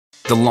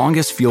The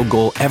longest field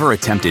goal ever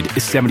attempted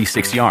is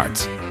 76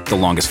 yards. The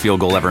longest field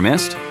goal ever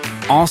missed?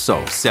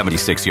 Also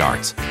 76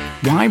 yards.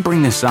 Why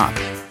bring this up?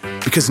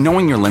 Because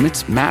knowing your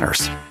limits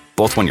matters,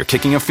 both when you're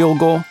kicking a field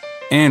goal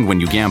and when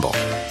you gamble.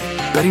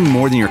 Betting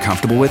more than you're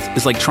comfortable with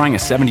is like trying a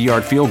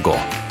 70-yard field goal.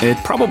 It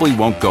probably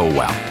won't go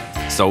well.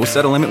 So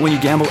set a limit when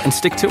you gamble and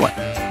stick to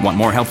it. Want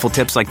more helpful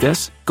tips like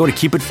this? Go to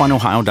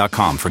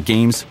keepitfunohio.com for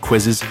games,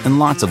 quizzes, and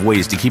lots of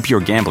ways to keep your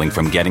gambling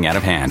from getting out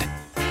of hand.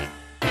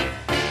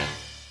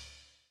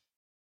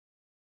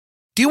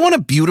 Do you want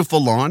a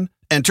beautiful lawn?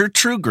 Enter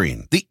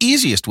TruGreen, the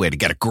easiest way to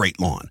get a great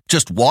lawn.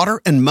 Just water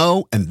and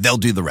mow, and they'll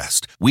do the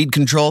rest. Weed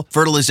control,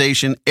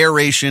 fertilization,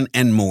 aeration,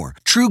 and more.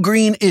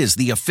 TruGreen is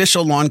the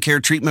official lawn care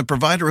treatment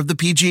provider of the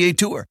PGA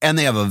Tour, and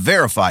they have a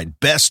verified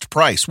best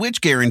price, which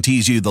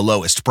guarantees you the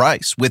lowest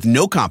price with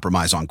no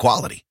compromise on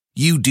quality.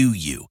 You do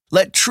you.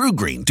 Let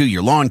TruGreen do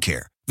your lawn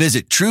care.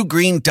 Visit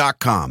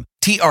TruGreen.com,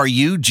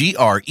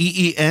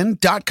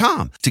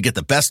 TruGreen.com, to get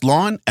the best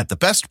lawn at the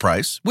best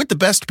price with the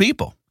best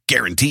people.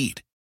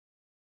 Guaranteed.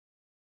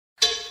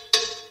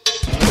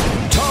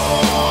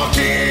 Talk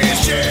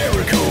is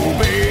Jericho,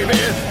 baby.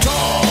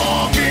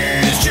 Talk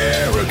is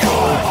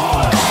Jericho.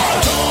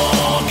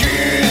 Talk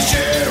is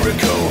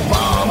Jericho,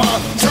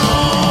 mama.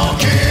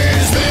 Talk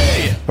is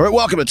me. All right,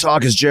 welcome to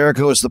Talk is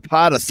Jericho. It's the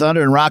pot of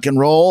thunder and rock and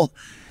roll,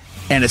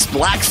 and it's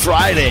Black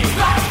Friday.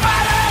 Black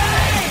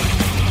Friday.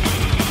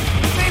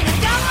 Leave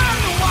the devil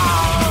on the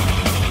wall.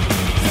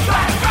 It's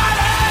Black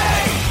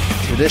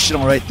Friday.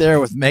 Traditional right there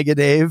with Mega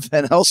Dave,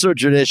 and also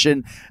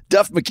tradition,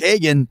 Duff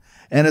McKagan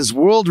and his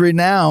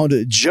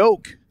world-renowned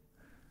joke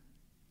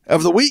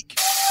of the week.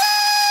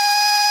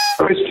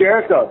 Chris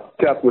Jericho,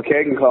 Duff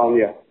McKagan calling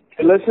you.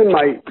 Hey, listen,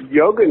 my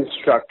yoga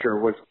instructor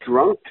was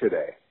drunk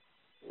today.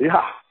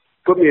 Yeah,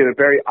 put me in a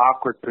very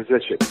awkward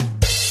position.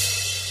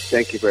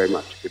 Thank you very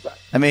much. Goodbye.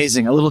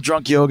 Amazing. A little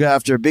drunk yoga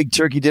after a big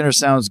turkey dinner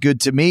sounds good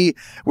to me.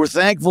 We're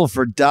thankful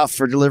for Duff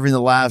for delivering the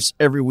laughs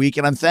every week,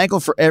 and I'm thankful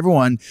for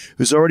everyone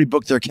who's already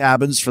booked their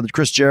cabins for the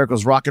Chris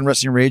Jericho's Rock and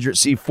Wrestling Rager at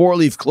Sea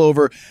 4-Leaf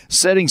Clover,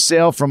 setting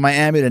sail from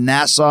Miami to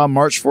Nassau,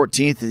 March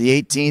 14th to the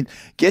 18th.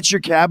 Get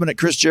your cabin at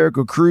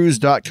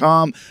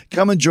ChrisJerichoCruise.com.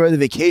 Come enjoy the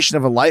vacation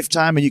of a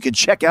lifetime, and you can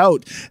check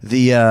out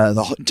the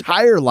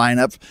entire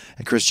lineup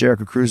at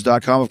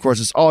ChrisJerichoCruise.com. Of course,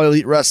 it's All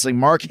Elite Wrestling.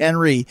 Mark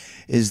Henry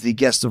is the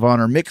guest of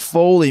honor. Mick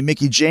Foley,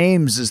 Mickey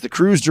James is the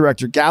cruise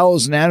director.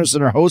 Gallows and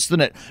Anderson are hosting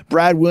it.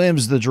 Brad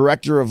Williams, the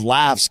director of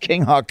laughs.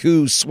 King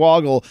Haku,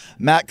 Swoggle,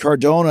 Matt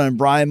Cardona, and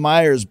Brian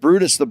Myers.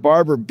 Brutus the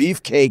Barber,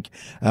 Beefcake,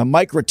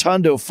 Mike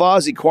Rotundo,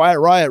 Fozzy, Quiet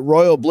Riot,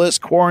 Royal Bliss,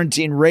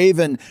 Quarantine,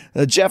 Raven,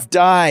 Jeff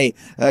Dye,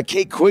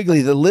 Kate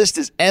Quigley. The list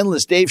is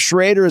endless. Dave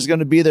Schrader is going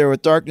to be there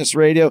with Darkness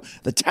Radio.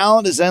 The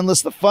talent is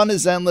endless. The fun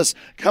is endless.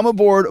 Come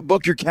aboard,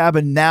 book your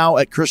cabin now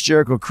at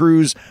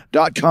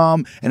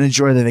ChrisJerichoCruise.com and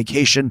enjoy the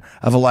vacation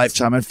of a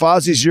lifetime. And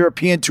Fozzy's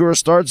European tour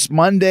starts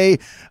Monday.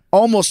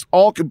 Almost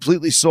all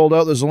completely sold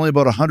out. There's only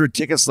about 100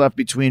 tickets left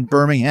between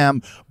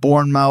Birmingham,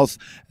 Bournemouth,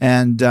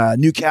 and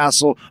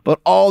Newcastle. But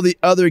all the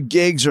other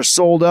gigs are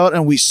sold out.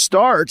 And we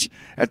start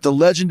at the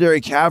legendary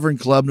Cavern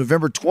Club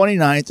November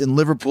 29th in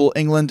Liverpool,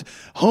 England,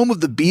 home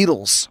of the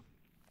Beatles.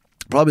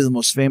 Probably the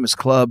most famous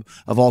club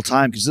of all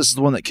time, because this is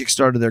the one that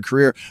kickstarted their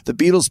career. The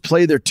Beatles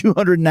played there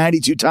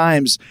 292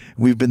 times.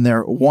 We've been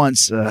there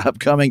once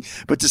upcoming.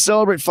 But to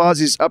celebrate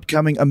Fozzy's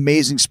upcoming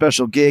amazing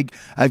special gig,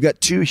 I've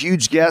got two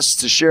huge guests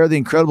to share the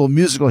incredible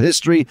musical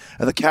history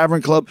of the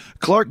Cavern Club.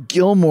 Clark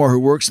Gilmore, who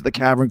works at the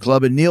Cavern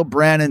Club, and Neil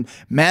Brannon,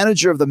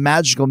 manager of the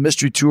Magical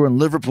Mystery Tour in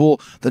Liverpool.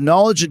 The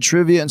knowledge and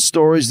trivia and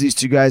stories these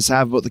two guys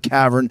have about the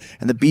Cavern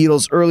and the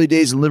Beatles' early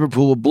days in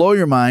Liverpool will blow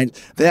your mind.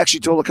 They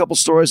actually told a couple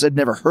stories I'd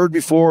never heard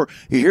before.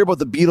 You hear about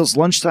the Beatles'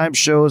 lunchtime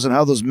shows and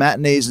how those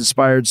matinees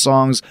inspired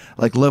songs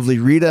like Lovely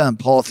Rita and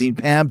Polythene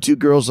Pam, two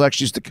girls who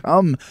actually used to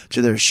come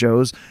to their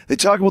shows. They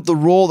talk about the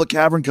role the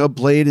Cavern Club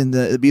played in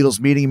the Beatles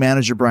meeting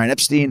manager Brian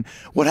Epstein,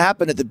 what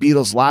happened at the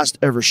Beatles' last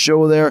ever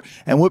show there,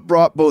 and what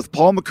brought both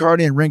Paul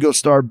McCartney and Ringo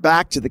Starr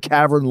back to the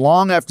Cavern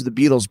long after the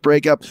Beatles'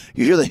 breakup.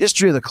 You hear the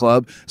history of the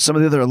club, some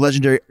of the other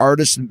legendary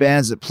artists and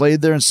bands that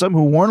played there, and some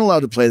who weren't allowed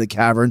to play the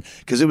Cavern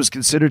because it was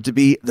considered to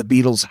be the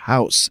Beatles'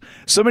 house.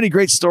 So many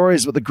great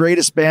stories about the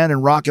greatest band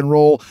in rock and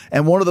roll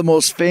and one of the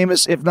most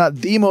famous, if not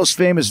the most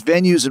famous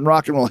venues in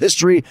rock and roll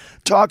history.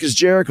 Talk is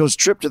Jericho's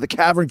trip to the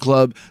Cavern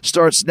Club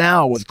starts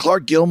now with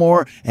Clark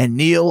Gilmore and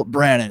Neil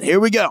Brannon. Here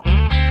we go.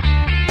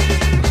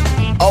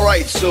 All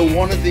right, so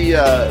one of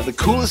the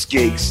coolest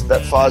gigs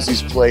that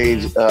Fozzy's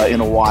played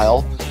in a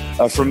while,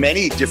 for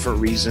many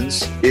different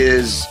reasons,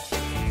 is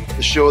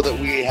the show that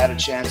we had a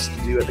chance to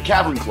do at the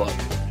Cavern Club.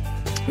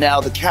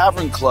 Now, the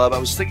Cavern Club, I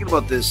was thinking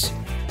about this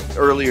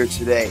earlier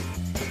today.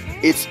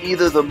 It's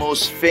either the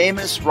most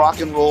famous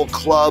rock and roll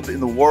club in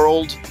the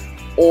world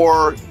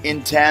or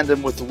in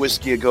tandem with the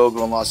Whiskey A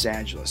Go-Go in Los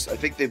Angeles. I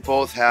think they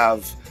both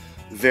have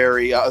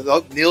very...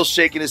 Neil's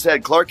shaking his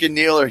head. Clark and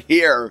Neil are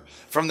here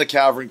from the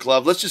Cavern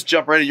Club. Let's just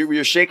jump right in.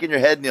 You're shaking your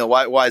head, Neil.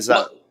 Why is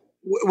that?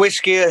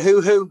 Whiskey A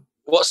who?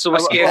 What's the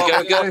Whiskey A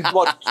Go-Go?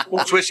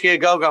 What's Whiskey A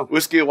Go-Go?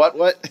 Whiskey a what?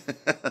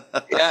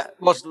 Yeah,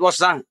 what's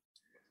that?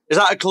 Is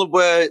that a club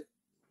where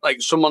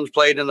Like someone's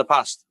played in the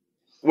past?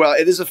 Well,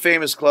 it is a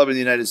famous club in the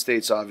United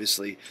States,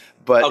 obviously.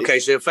 But Okay,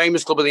 so a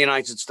famous club in the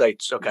United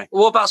States. Okay.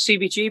 What about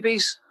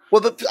CBGB's? well,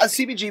 the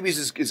CBGB's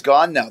is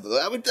gone now, though.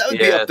 That would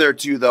be Yeah. up there,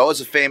 too, though,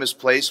 as a famous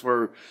place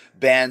where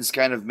bands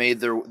kind of made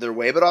their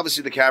way. But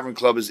obviously the Cavern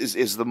Club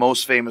is the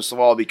most famous of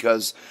all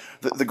because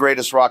the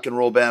greatest rock and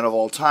roll band of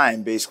all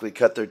time basically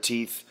cut their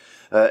teeth,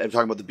 I'm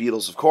talking about the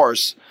Beatles, of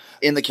course,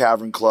 in the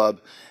Cavern Club.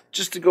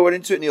 Just to go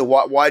into it, Neil,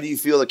 why do you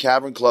feel the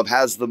Cavern Club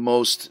has the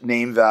most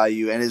name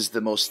value and is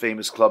the most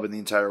famous club in the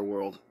entire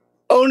world?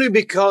 Only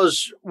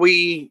because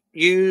we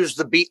use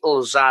the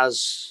Beatles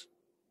as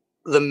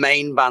the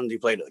main band who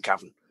played at the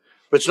Cavern.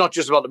 But it's not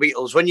just about the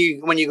Beatles. When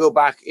you go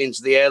back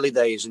into the early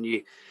days and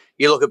you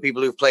look at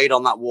people who've played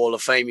on that Wall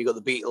of Fame, you've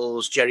got the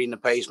Beatles, Jerry and the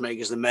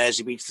Pacemakers, the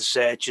Mersey Beats, the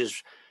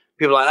Searchers,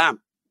 people like that.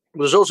 But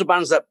there's also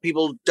bands that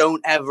people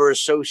don't ever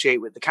associate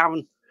with the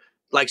Cavern.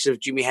 Likes of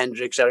Jimi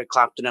Hendrix, Eric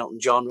Clapton,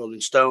 Elton John,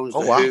 Rolling Stones, The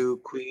Who,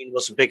 Queen,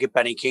 Wilson Pickett,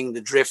 Benny King, The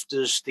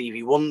Drifters,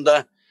 Stevie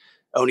Wonder,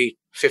 only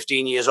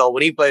 15 years old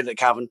when he played at the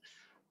Cavern.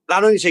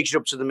 That only takes you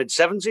up to the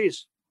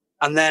mid-70s.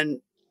 And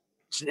then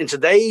in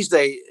today's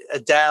day,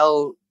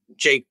 Adele,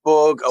 Jake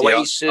Bugg,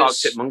 Oasis,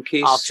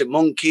 Arctic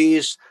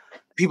Monkeys,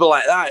 people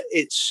like that.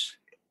 It's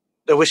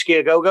the Whiskey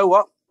A Go-Go,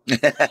 what?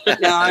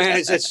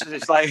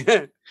 It's like,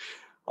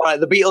 all right,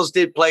 the Beatles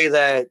did play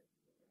there,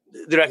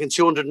 they reckon,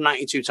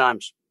 292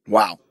 times.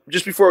 Wow.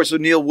 Just before, so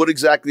Neil, what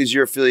exactly is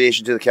your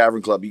affiliation to the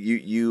Cavern Club?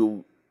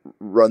 You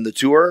run the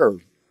tour? Or?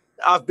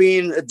 I've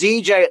been a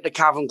DJ at the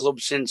Cavern Club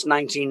since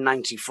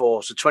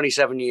 1994, so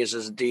 27 years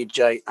as a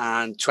DJ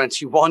and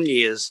 21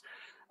 years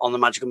on the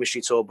Magical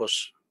Mystery Tour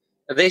bus.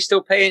 Are they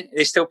still paying? Are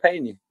they still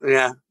paying you?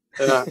 Yeah.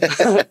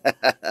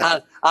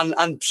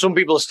 and some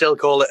people still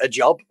call it a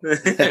job. You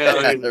know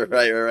what I mean?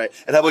 Right.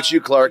 And how about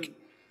you, Clark?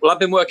 Well, I've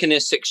been working here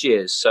 6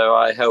 years, so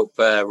I help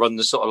run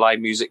the sort of live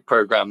music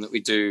program that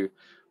we do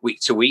week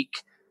to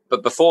week.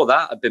 But before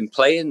that, I've been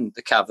playing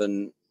the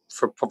Cavern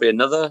for probably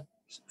another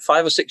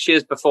 5 or 6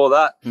 years before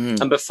that.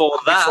 And before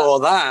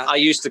that, I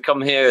used to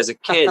come here as a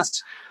kid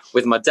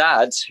with my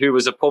dad, who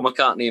was a Paul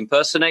McCartney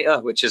impersonator,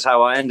 which is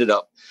how I ended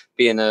up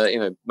being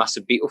a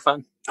massive Beatle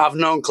fan. I've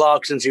known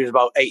Clark since he was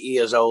about 8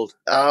 years old.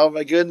 Oh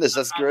my goodness,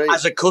 that's great.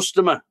 As a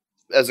customer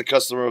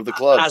of the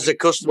club. As a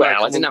customer.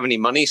 Well, I didn't have any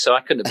money, so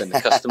I couldn't have been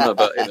a customer,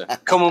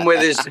 but coming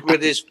with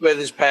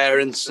his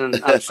parents and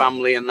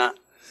family and that.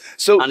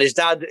 And his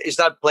dad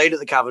played at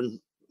the Cavern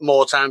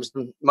more times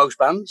than most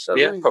bands.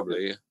 Yeah,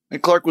 probably. Yeah.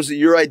 And Clark, was it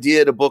your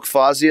idea to book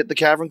Fozzy at the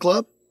Cavern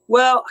Club?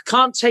 Well, I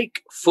can't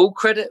take full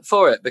credit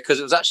for it because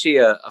it was actually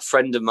a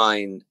friend of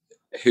mine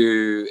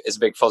who is a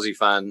big Fozzy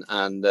fan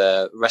and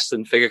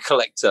wrestling figure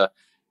collector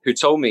who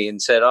told me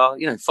and said,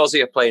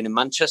 Fozzy are playing in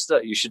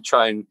Manchester. You should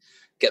try and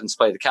get them to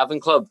play the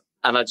Cavern Club.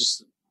 And I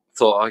just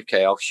thought,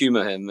 okay, I'll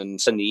humour him and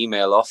send the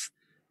email off.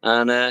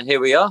 And here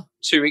we are,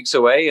 2 weeks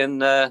away.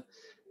 And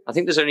I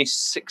think there's only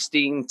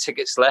 16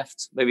 tickets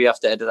left. Maybe you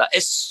have to edit that.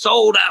 It's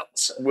sold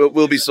out.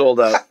 We'll be sold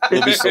out.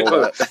 We'll be sold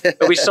out.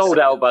 It'll be sold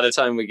out by the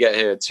time we get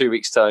here, 2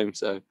 weeks' time.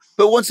 So,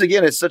 but once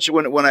again, it's such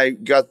when I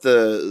got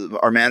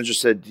our manager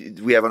said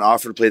we have an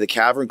offer to play the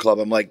Cavern Club.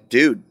 I'm like,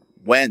 dude,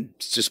 when?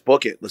 Just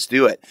book it. Let's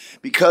do it.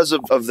 Because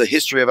of the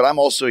history of it, I'm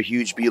also a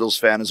huge Beatles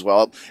fan as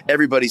well.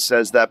 Everybody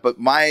says that, but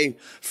my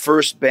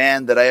first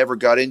band that I ever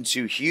got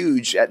into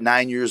huge at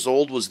 9 years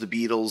old was the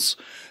Beatles.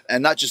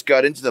 And not just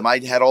got into them. I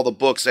had all the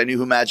books. I knew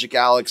who Magic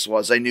Alex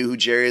was. I knew who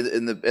Jerry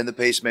and the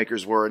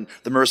Pacemakers were, and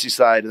the Mercy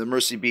Side and the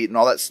Mercy Beat and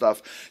all that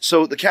stuff.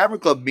 So the Cavern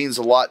Club means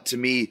a lot to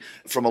me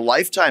from a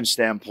lifetime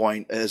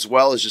standpoint, as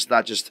well as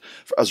not just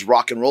as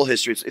rock and roll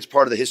history. It's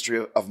part of the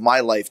history of my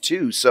life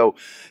too. So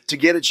to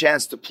get a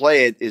chance to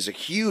play it is a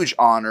huge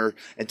honor,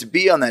 and to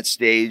be on that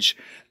stage.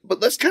 But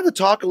let's kind of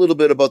talk a little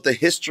bit about the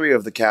history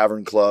of the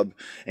Cavern Club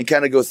and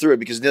kind of go through it,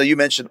 because Neil, you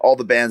mentioned all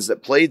the bands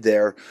that played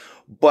there,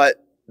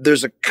 but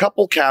there's a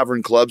couple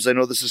Cavern Clubs. I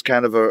know this is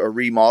kind of a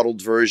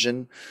remodeled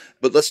version,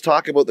 but let's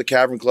talk about the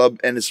Cavern Club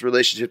and its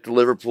relationship to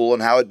Liverpool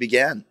and how it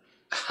began.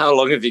 How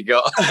long have you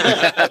got?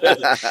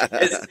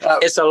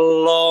 it's a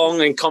long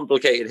and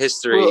complicated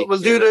history. We'll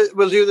do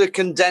the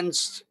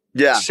condensed,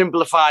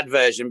 simplified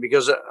version,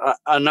 because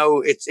I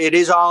know it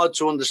is hard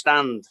to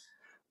understand,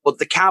 but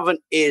the Cavern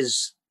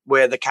is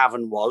where the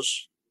Cavern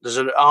was. There's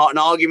an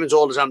argument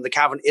all the time. The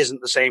Cavern isn't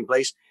the same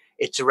place.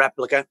 It's a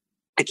replica.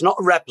 It's not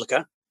a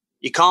replica.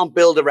 You can't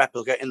build a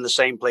replica in the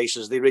same place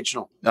as the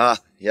original.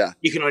 Yeah.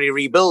 You can only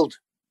rebuild.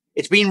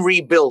 It's been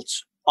rebuilt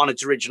on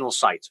its original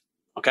site.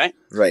 Okay?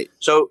 Right.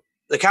 So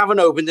the Cavern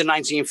opened in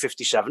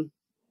 1957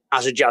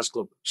 as a jazz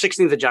club.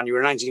 16th of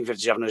January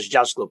 1957 as a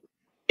jazz club.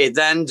 It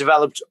then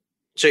developed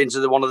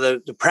into one of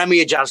the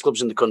premier jazz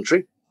clubs in the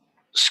country.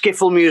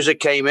 Skiffle music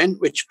came in,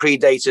 which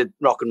predated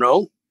rock and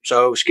roll.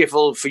 So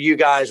skiffle for you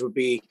guys would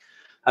be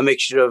a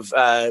mixture of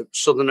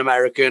Southern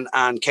American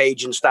and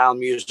Cajun style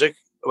music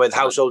with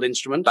household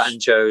instruments.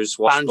 Banjos,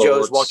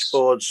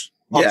 watchboards,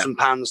 pots and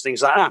pans,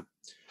 things like that.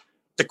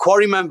 The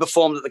Quarrymen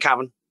performed at the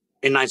Cavern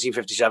in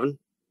 1957.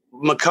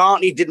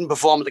 McCartney didn't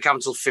perform at the Cavern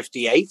until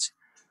 58,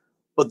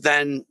 but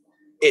then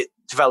it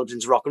developed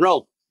into rock and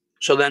roll.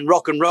 So then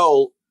rock and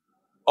roll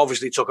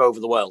obviously took over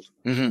the world.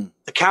 Mm-hmm.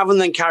 The Cavern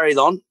then carried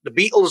on. The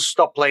Beatles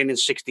stopped playing in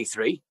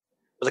 63,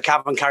 but the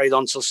Cavern carried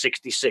on till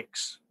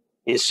 66.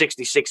 In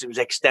 66, it was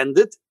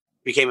extended,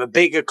 became a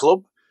bigger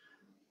club.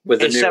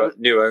 With a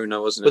new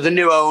owner, wasn't it? With a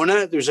new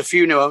owner. There was a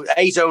few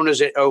 8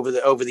 owners over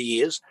the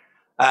years.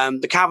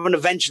 The Cavern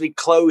eventually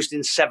closed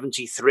in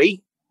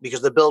 73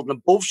 because the building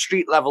above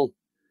street level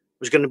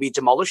was going to be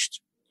demolished.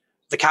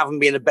 The Cavern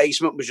being a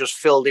basement was just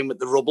filled in with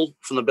the rubble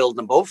from the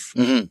building above.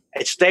 Mm-hmm.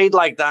 It stayed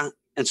like that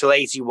until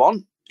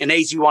 81. In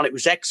 81, it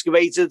was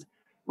excavated,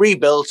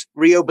 rebuilt,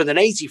 reopened in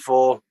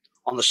 84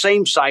 on the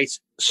same site,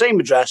 same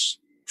address,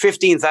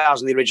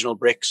 15,000 the original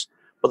bricks,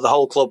 but the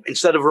whole club,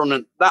 instead of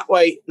running that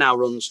way, now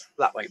runs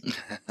that way.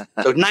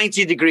 So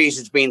 90 degrees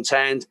it's been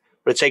turned,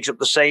 but it takes up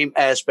the same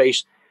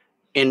airspace.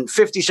 In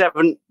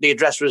 57, the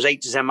address was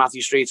 8 to 10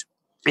 Matthew Street.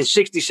 In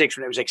 66,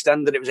 when it was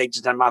extended, it was 8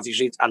 to 10 Matthew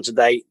Street. And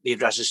today, the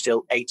address is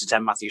still 8 to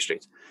 10 Matthew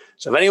Street.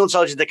 So if anyone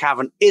tells you the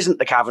Cavern isn't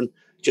the Cavern,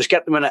 just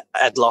get them in a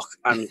headlock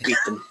and beat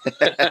them.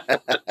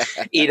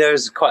 He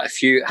knows quite a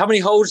few. How many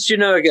holes do you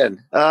know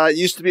again? It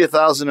used to be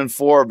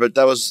 1,004, but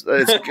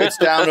it's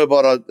down to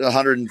about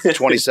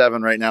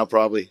 127 right now.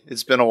 Probably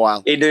it's been a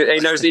while. He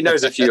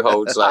knows a few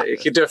holds. Like he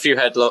could do a few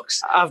headlocks.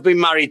 I've been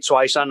married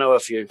twice. I know a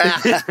few.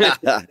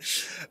 But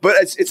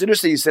it's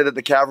interesting you said that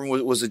the Cavern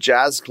was a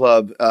jazz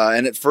club,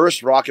 and at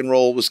first rock and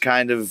roll was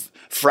kind of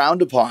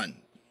frowned upon.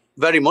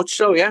 Very much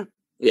so, yeah.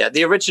 Yeah,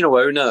 the original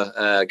owner,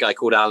 a guy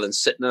called Alan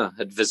Sittner,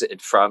 had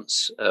visited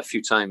France a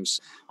few times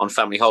on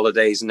family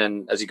holidays, and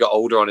then as he got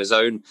older on his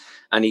own,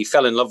 and he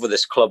fell in love with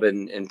this club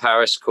in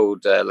Paris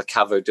called Le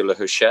Caveau de la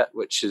Huchette,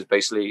 which is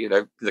basically,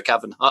 the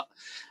Cavern Hut.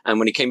 And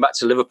when he came back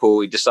to Liverpool,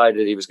 he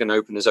decided he was going to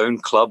open his own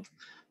club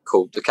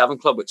called the Cavern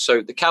Club.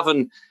 So the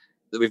Cavern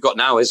that we've got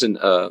now isn't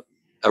a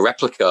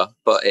replica,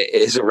 but it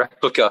is a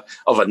replica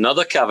of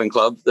another Cavern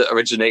Club that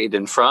originated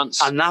in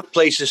France. And that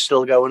place is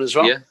still going as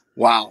well. Yeah.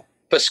 Wow.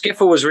 But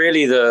Skiffle was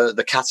really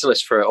the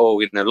catalyst for it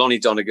all. Lonnie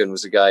Donegan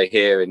was the guy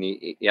here, and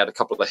he had a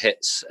couple of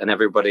hits, and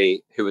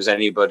everybody who was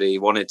anybody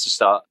wanted to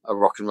start a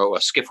rock and roll, a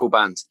skiffle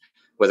band,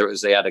 whether it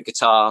was they had a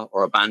guitar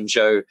or a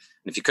banjo. And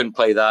if you couldn't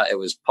play that, it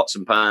was pots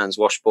and pans,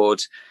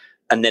 washboards.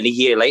 And then a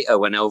year later,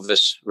 when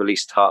Elvis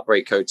released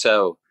Heartbreak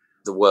Hotel,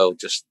 the world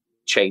just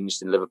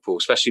changed in Liverpool,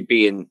 especially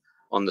being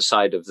on the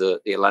side of the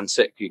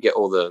Atlantic. You get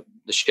all the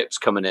ships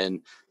coming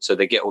in, so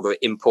they get all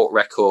the import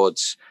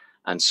records,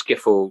 and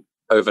skiffle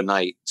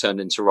overnight turned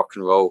into rock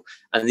and roll.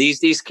 And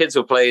these kids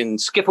were playing.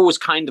 Skiffle was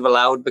kind of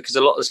allowed because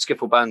a lot of the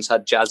skiffle bands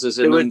had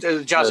jazzers in them. There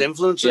were jazz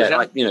influences, yeah,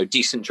 like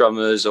decent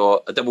drummers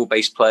or a double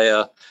bass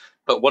player.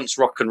 But once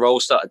rock and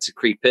roll started to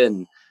creep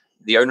in,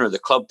 the owner of the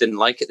club didn't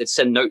like it. They'd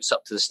send notes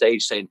up to the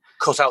stage saying,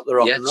 cut out the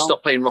rock and roll.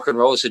 Stop playing rock and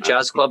roll. It's a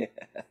jazz club.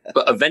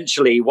 But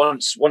eventually,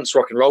 once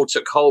rock and roll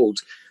took hold,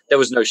 there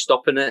was no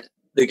stopping it.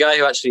 The guy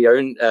who actually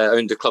owned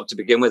the club to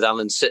begin with,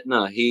 Alan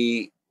Sittner,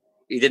 he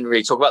didn't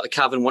really talk about the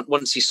Cavern.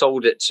 Once he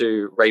sold it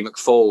to Ray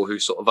McFall, who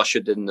sort of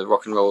ushered in the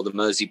rock and roll, the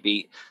Mersey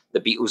beat,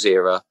 the Beatles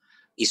era,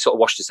 he sort of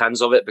washed his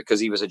hands of it because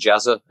he was a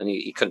jazzer and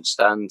he couldn't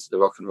stand the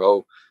rock and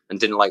roll and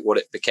didn't like what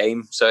it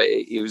became. So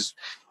he was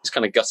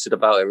kind of gutted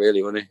about it,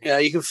 really, wasn't he? Yeah,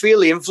 you can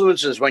feel the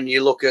influences when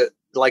you look at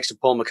the likes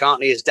of Paul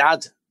McCartney. His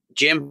dad,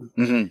 Jim,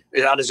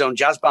 he had his own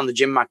jazz band, the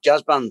Jim Mack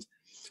Jazz Band.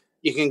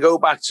 You can go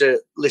back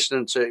to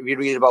listening to, if you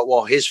read about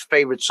what his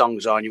favourite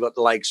songs are, and you've got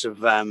the likes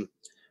of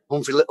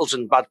Humphrey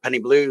Lyttelton, Bad Penny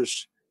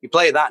Blues. You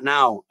play that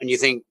now and you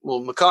think,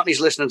 well, McCartney's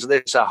listening to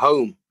this at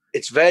home.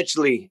 It's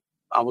virtually,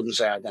 I wouldn't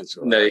say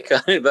identical. No, you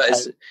can't. But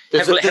it's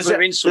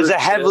there's a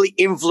heavily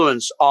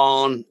influence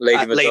on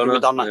Lady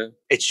Madonna. Yeah.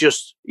 It's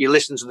just, you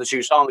listen to the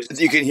two songs.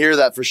 You can hear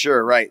that for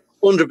sure, right?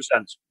 100%.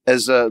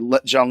 As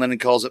John Lennon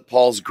calls it,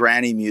 Paul's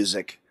granny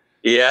music.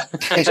 Yeah,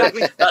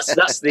 exactly.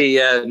 That's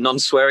the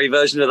non-sweary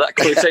version of that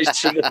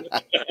quotation.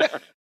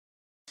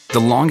 The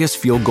longest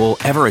field goal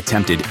ever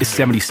attempted is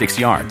 76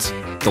 yards.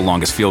 The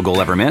longest field goal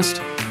ever missed?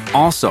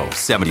 Also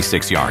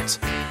 76 yards.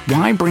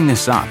 Why bring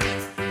this up?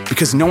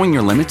 Because knowing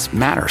your limits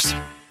matters,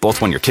 both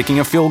when you're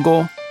kicking a field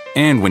goal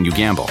and when you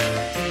gamble.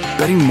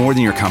 Betting more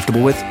than you're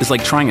comfortable with is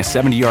like trying a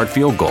 70-yard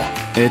field goal.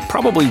 It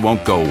probably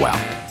won't go well.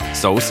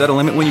 So set a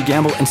limit when you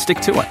gamble and stick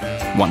to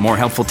it. Want more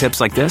helpful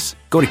tips like this?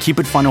 Go to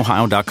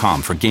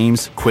keepitfunohio.com for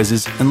games,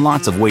 quizzes, and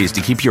lots of ways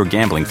to keep your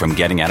gambling from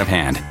getting out of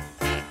hand.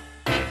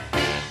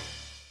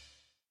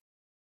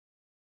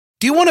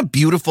 Do you want a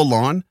beautiful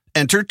lawn?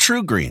 Enter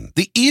TruGreen,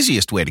 the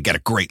easiest way to get a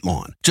great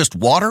lawn. Just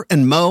water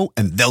and mow,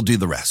 and they'll do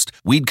the rest.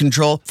 Weed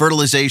control,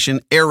 fertilization,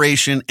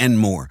 aeration, and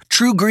more.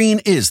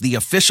 TruGreen is the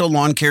official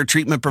lawn care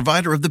treatment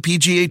provider of the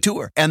PGA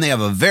Tour, and they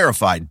have a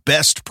verified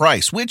best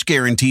price, which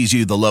guarantees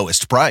you the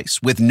lowest price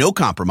with no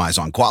compromise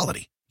on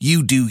quality.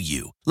 You do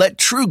you. Let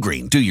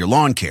TruGreen do your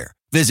lawn care.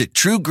 Visit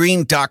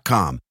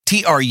TruGreen.com,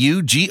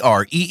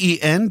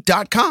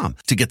 TruGreen.com,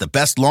 to get the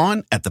best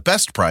lawn at the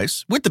best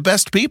price with the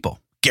best people.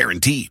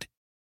 Guaranteed.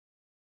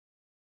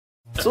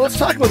 So let's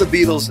talk about the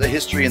Beatles, the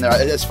history in there.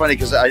 It's funny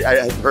because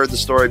I heard the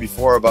story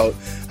before about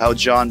how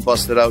John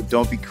busted out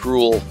 "Don't Be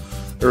Cruel"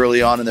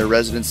 early on in their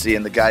residency,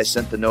 and the guy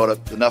sent the note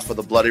of enough of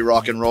the bloody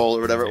rock and roll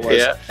or whatever it was.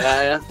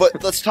 Yeah.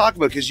 But let's talk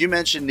about, because you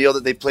mentioned, Neil,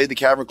 that they played the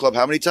Cavern Club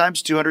how many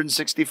times?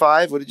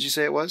 265? What did you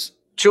say it was?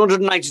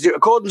 292.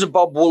 According to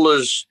Bob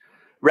Wooler's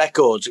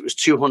records, it was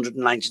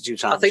 292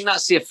 times. I think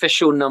that's the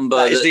official number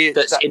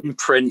that's in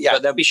print. Yeah.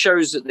 But there'll be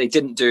shows that they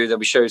didn't do. There'll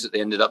be shows that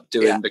they ended up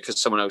doing because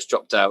someone else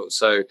dropped out.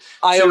 So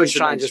I always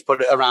try and just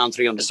put it around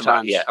 300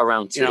 times.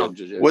 Around 300.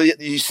 You know? Well,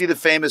 you see the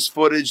famous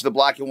footage, the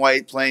black and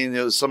white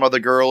playing some other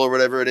girl or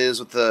whatever it is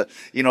with the,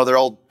 they're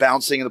all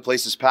bouncing and the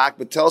place is packed.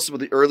 But tell us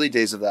about the early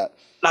days of that.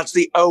 That's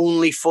the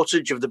only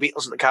footage of the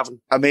Beatles at the Cavern.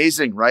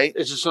 Amazing, right?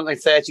 It's just something like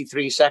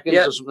 33 seconds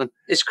or something.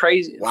 It's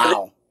crazy.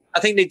 Wow. I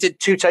think they did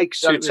two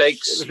takes.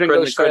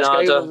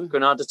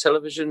 Granada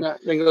Television. Yeah,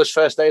 Ringo's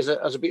first day as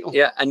a Beatle.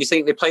 Yeah, and you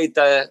think they played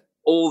there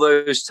all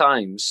those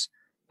times,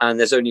 and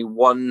there's only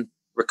one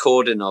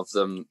recording of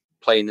them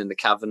playing in the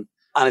Cavern.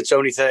 And it's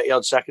only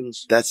 30-odd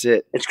seconds. That's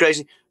it. It's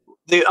crazy.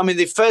 They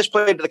first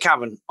played at the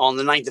Cavern on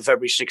the 9th of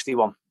February,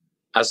 61.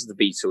 As the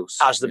Beatles.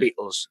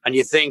 Beatles. And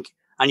you think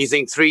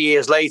 3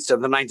 years later,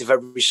 the 9th of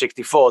February,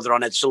 64, they're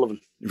on Ed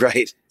Sullivan.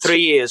 Right. 3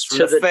 years from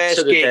the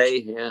first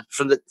gig.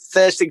 From the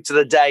first gig to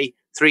the day,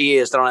 3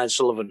 years they're on Ed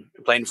Sullivan,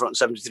 playing in front of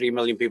 73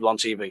 million people on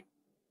TV.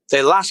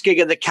 Their last gig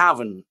at the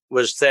Cavern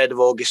was 3rd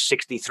of August,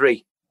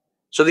 63.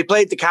 So they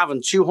played the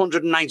Cavern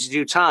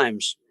 292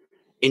 times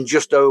in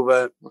just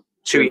over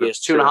 2 years,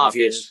 2.5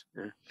 years.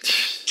 Yeah.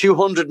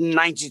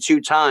 292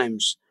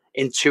 times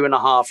in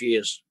 2.5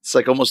 years. It's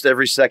like almost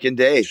every second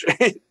day.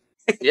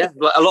 Yeah,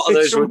 a lot of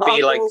those would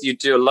be like you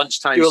do a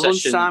lunchtime session.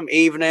 Lunchtime,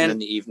 evening. And then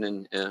the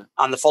evening,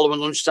 And the following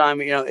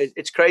lunchtime,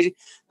 it's crazy.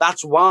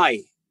 That's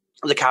why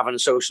the Cavern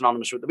is so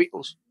synonymous with the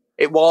Beatles.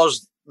 It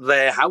was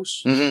their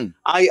house. Mm-hmm.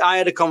 I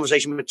had a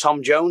conversation with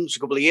Tom Jones a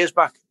couple of years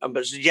back. But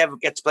did you ever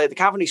get to play at the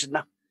Cavern? He said,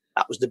 no,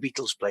 that was the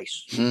Beatles'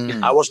 place.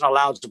 Mm. I wasn't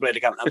allowed to play at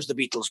the Cavern. That was the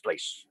Beatles'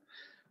 place.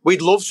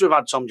 We'd love to have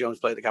had Tom Jones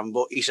play at the Cavern,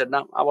 but he said,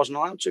 no, I wasn't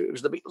allowed to. It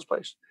was the Beatles'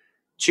 place.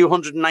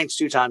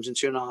 292 times in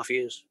 2.5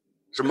 years.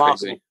 It's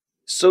remarkable. Crazy.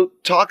 So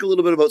talk a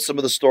little bit about some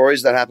of the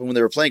stories that happened when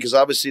they were playing, because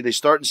obviously they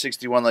start in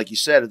 61, like you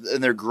said,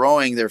 and they're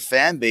growing their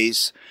fan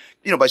base.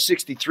 By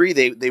 63,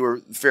 they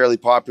were fairly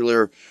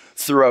popular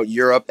throughout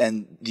Europe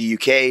and the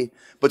UK,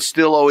 but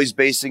still always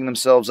basing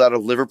themselves out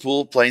of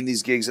Liverpool, playing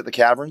these gigs at the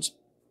Caverns.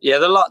 Yeah,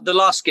 the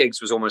last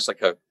gigs was almost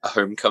like a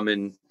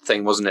homecoming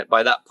thing, wasn't it?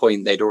 By that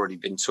point, they'd already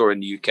been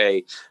touring the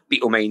UK.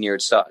 Beatlemania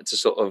had started to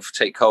sort of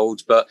take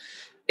hold. But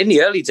in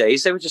the early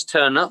days, they would just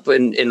turn up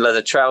in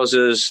leather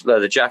trousers,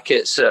 leather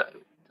jackets.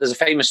 There's a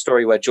famous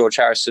story where George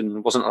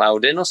Harrison wasn't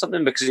allowed in or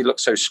something because he looked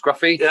so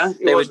scruffy. Yeah,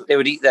 they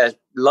would eat their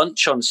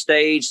lunch on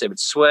stage. They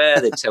would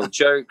swear. They'd tell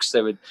jokes.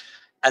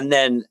 And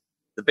then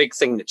the big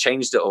thing that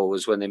changed it all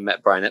was when they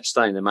met Brian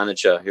Epstein, the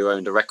manager who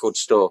owned a record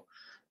store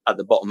at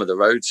the bottom of the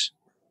road.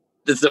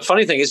 The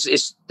funny thing is,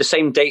 it's the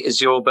same date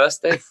as your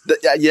birthday.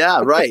 Yeah,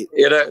 right.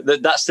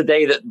 That's the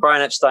day that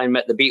Brian Epstein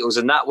met the Beatles,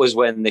 and that was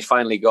when they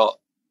finally got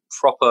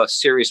proper,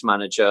 serious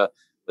manager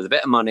with a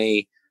bit of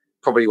money,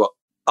 probably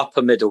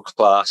upper middle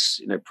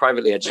class,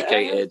 privately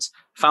educated,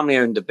 family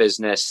owned a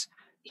business.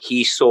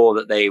 He saw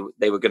that they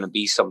were going to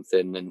be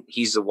something, and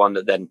he's the one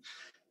that then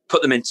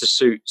put them into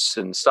suits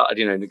and started,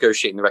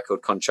 negotiating the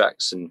record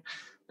contracts and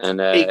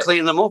he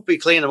cleaned them up.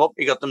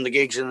 He got them the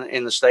gigs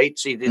in the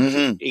States. He did.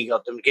 Mm-hmm. He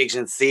got them gigs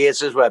in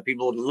theatres where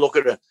people would look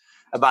at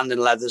a band in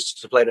leathers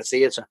to play the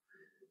theatre.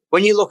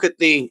 When you look at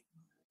he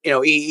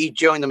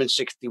joined them in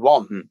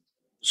 61. Mm.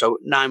 So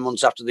 9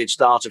 months after they'd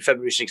started,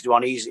 February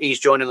 61, he's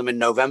joining them in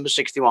November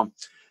 61.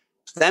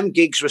 Them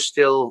gigs were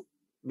still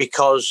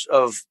because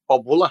of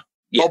Bob Wooler.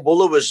 Yeah. Bob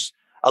Wooler was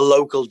a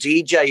local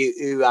DJ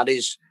who had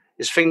his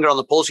finger on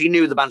the pulse. He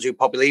knew the bands who were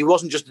popular. He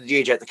wasn't just a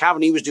DJ at the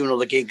Cavern. He was doing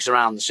other gigs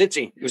around the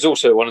city. He was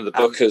also one of the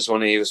bookers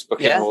when he was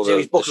booking all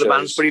the booking the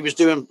bands, but he was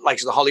doing like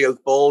the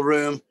Hollyoak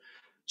Ballroom.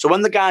 So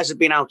when the guys had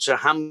been out to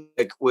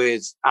Hamburg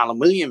with Alan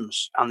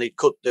Williams and they'd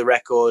cut the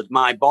record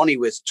My Bonnie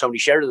with Tony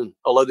Sheridan,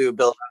 although they were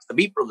billed as the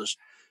Beat Brothers,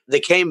 they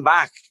came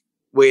back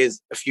with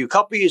a few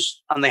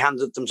copies and they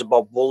handed them to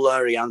Bob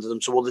Wooler. He handed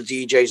them to all the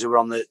DJs who were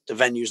on the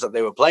venues that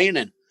they were playing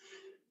in.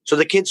 So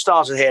the kids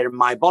started hearing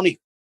My Bonnie.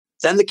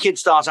 Then the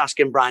kids started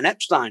asking Brian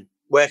Epstein,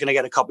 where can I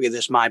get a copy of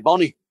this My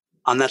Bonnie?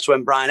 And that's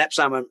when Brian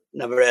Epstein went,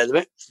 never heard of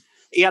it.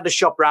 He had a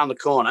shop round the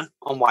corner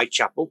on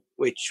Whitechapel,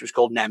 which was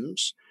called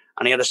Nems.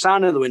 And he had a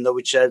sign in the window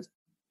which said,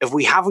 if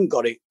we haven't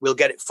got it, we'll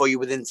get it for you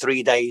within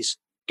 3 days,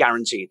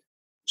 guaranteed.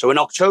 So in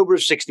October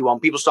of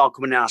 61, people started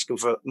coming and asking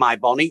for My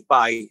Bonnie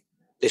by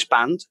this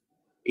band.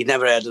 He'd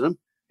never heard of them.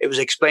 It was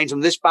explained to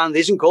him, this band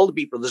isn't called the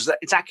Beat Brothers.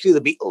 It's actually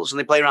the Beatles, and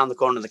they play around the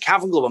corner of the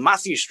Cavern Club on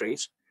Matthew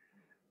Street.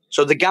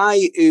 So the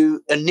guy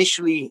who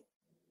initially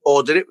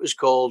ordered it was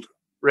called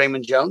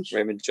Raymond Jones.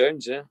 Raymond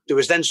Jones, yeah. There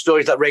was then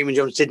stories that Raymond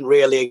Jones didn't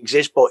really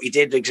exist, but he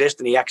did exist,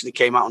 and he actually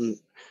came out and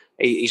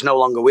he's no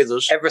longer with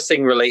us.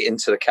 Everything relating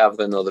to the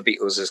Cavern or the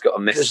Beatles has got a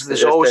myth.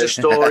 There's always a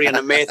story and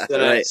a myth.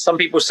 Right. Some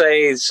people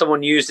say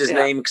someone used his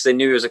name because they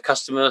knew he was a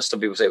customer.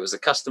 Some people say it was a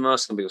customer.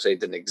 Some people say it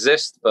didn't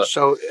exist. But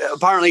so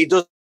apparently he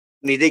does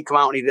And he did come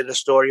out and he did a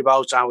story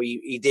about how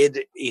he'd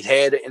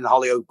heard it in the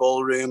Hollyoak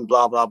Ballroom,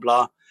 blah, blah,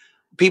 blah.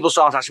 People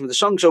started asking for the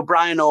song. So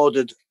Brian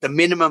ordered the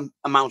minimum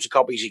amount of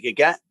copies he could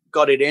get,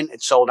 got it in,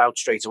 it sold out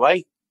straight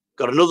away.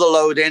 Got another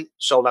load in,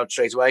 sold out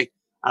straight away.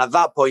 And at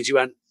that point, he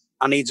went,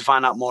 I need to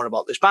find out more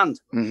about this band.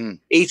 Mm-hmm.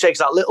 He takes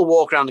that little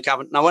walk around the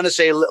cavern. Now, when I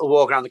say a little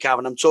walk around the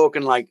cavern, I'm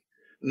talking like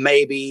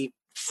maybe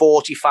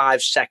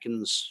 45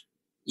 seconds.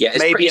 Yeah,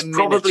 maybe it's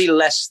probably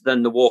less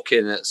than the walk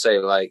in at, say,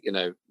 like, you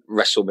know,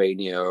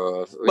 WrestleMania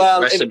or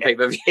wrestling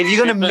pay-per-view. If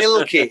you're going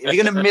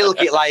to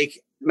milk it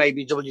like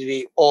maybe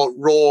WWE or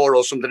Raw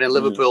or something in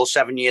Liverpool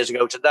 7 years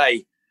ago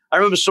today, I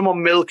remember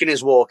someone milking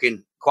his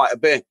walk-in quite a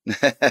bit.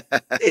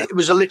 It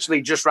was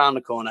literally just round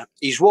the corner.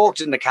 He's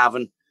walked in the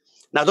cavern.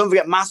 Now, don't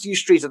forget, Matthew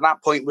Street at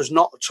that point was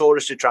not a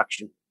tourist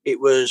attraction. It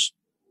was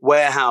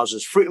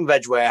warehouses, fruit and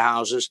veg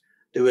warehouses.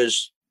 There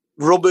was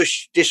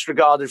rubbish,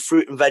 disregarded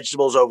fruit and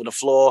vegetables over the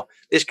floor.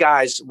 This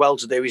guy's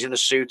well-to-do. He's in a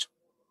suit.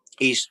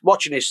 He's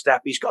watching his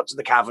step. He's got to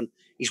the cavern.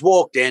 He's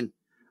walked in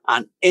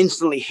and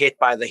instantly hit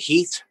by the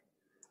heat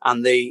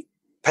and the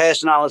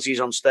personalities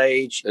on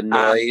stage. The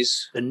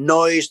noise.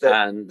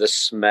 And the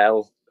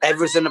smell.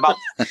 Everything about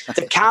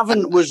the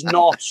cavern was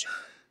not,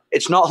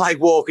 it's not like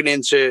walking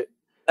into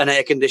an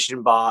air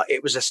conditioning bar.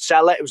 It was a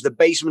cellar. It was the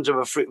basement of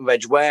a fruit and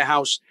veg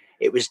warehouse.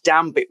 It was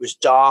damp. It was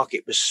dark.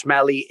 It was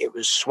smelly. It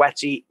was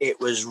sweaty.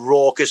 It was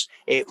raucous.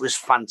 It was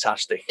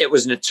fantastic. It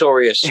was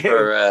notorious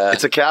for...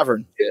 it's a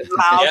cavern.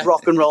 Loud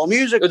rock and roll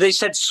music. Well, they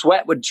said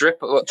sweat would drip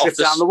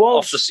down the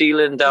walls. off the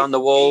ceiling, down the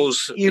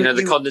walls,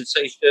 the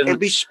condensation. It'd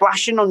be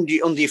splashing under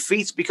your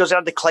feet because it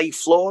had the clay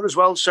floor as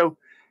well. So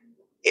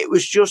it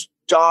was just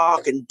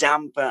dark and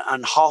damp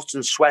and hot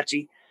and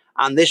sweaty.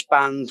 And this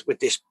band with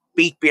this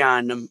beat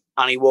behind them,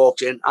 and he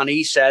walked in and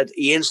he said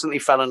he instantly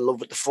fell in love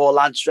with the four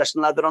lads dressed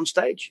in leather on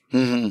stage.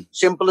 Mm-hmm.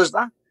 Simple as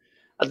that.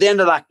 At the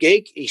end of that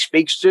gig, he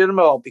speaks to them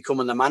about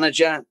becoming the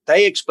manager.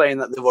 They explain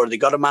that they've already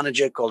got a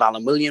manager called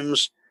Alan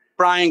Williams.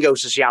 Brian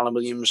goes to see Alan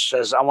Williams,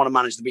 says, I want to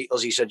manage the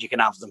Beatles. He said, you can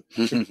have them.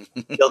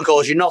 They'll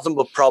cause you nothing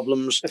but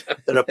problems.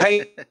 They're a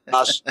pain in the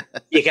ass.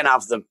 You can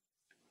have them.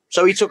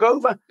 So he took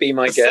over. Be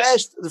my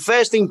guest. The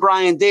first thing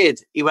Brian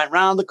did, he went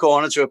round the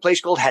corner to a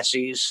place called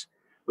Hessie's,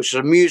 which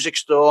was a music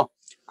store,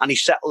 and he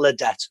settled their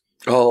debt.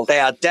 Oh. They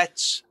had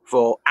debts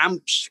for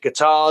amps,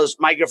 guitars,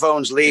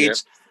 microphones,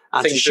 leads. Yeah.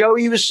 And to show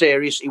he was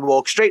serious, he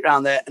walked straight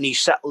round there and he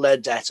settled their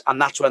debt.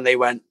 And that's when they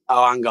went,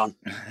 oh, hang on,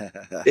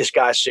 this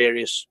guy's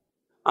serious.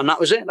 And that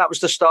was it. That was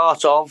the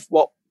start of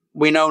what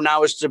we know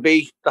now is to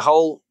be the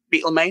whole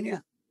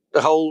Beatlemania,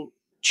 the whole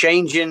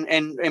change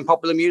in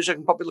popular music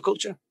and popular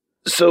culture.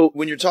 So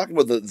when you're talking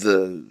about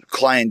the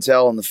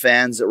clientele and the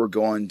fans that were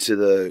going to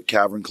the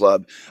Cavern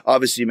Club,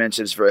 obviously you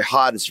mentioned it's very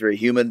hot, it's very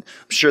humid.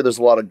 I'm sure there's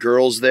a lot of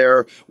girls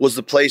there. Was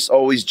the place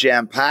always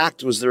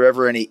jam-packed? Was there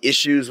ever any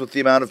issues with the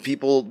amount of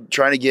people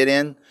trying to get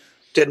in?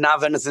 Didn't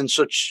have anything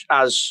such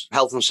as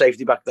health and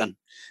safety back then.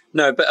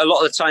 No, but a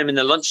lot of the time in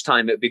the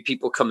lunchtime, it'd be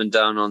people coming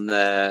down on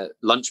their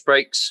lunch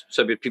breaks.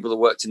 So it'd be people that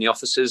worked in the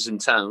offices in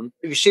town.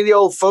 If you see the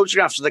old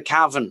photographs of the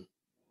Cavern,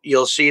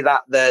 you'll see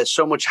that they're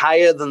so much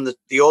higher than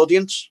the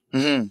audience.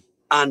 Mm-hmm.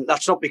 And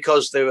that's not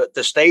because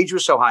the stage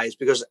was so high. It's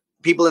because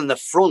people in the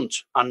front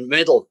and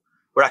middle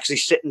were actually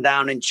sitting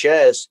down in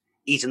chairs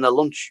eating their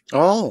lunch.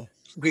 Oh.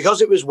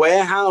 Because it was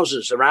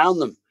warehouses around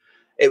them.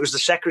 It was the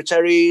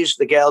secretaries,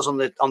 the girls on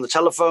the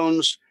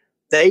telephones.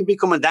 They'd be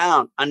coming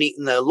down and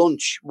eating their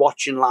lunch,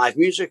 watching live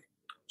music.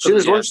 As soon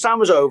as lunchtime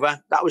was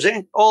over, that was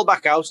it. All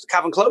back out, the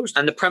Cavern closed.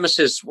 And the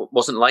premises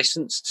wasn't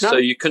licensed, No. so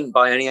you couldn't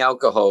buy any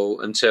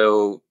alcohol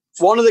until...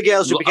 One of the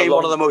girls who became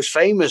one of the most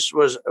famous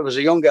was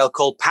a young girl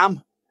called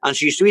Pam. And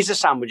she used to eat her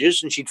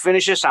sandwiches, and she'd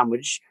finish her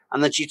sandwich,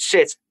 and then she'd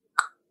sit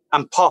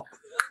and pop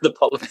the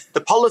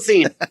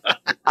polythene.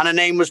 And her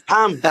name was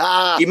Pam.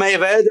 You may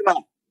have heard of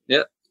her.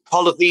 Yeah.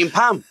 Polythene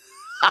Pam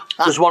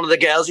was one of the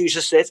girls who used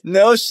to sit.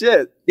 No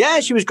shit. Yeah,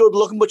 she was good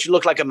looking, but she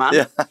looked like a man.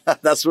 Yeah,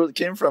 that's where it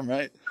came from,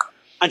 right?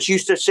 And she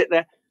used to sit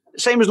there.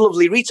 Same as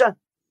Lovely Rita.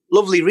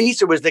 Lovely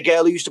Rita was the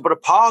girl who used to put a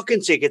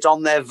parking ticket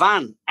on their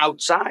van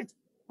outside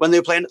when they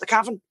were playing at the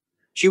Cavern.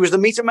 She was the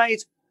meter maid.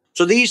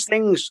 So these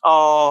things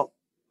are,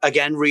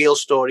 again, real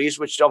stories,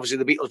 which obviously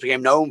the Beatles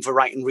became known for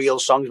writing real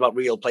songs about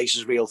real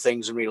places, real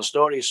things, and real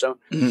stories. So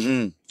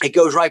It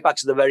goes right back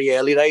to the very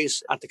early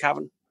days at the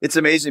Cavern. It's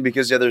amazing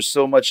because there's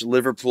so much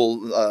Liverpool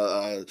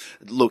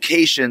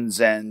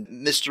locations and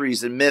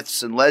mysteries and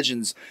myths and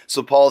legends.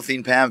 So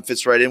Polythene Pam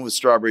fits right in with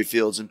Strawberry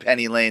Fields and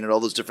Penny Lane and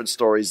all those different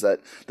stories that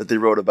they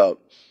wrote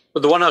about.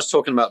 But the one I was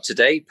talking about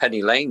today,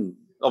 Penny Lane,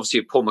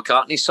 obviously a Paul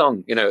McCartney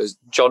song.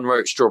 John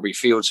wrote Strawberry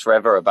Fields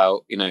forever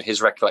about,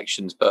 his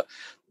recollections. But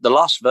the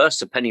last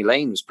verse of Penny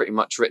Lane was pretty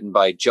much written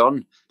by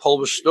John. Paul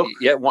was stuck.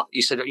 Yeah,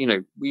 he said,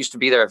 we used to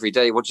be there every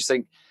day. What do you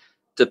think?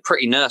 The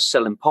pretty nurse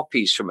selling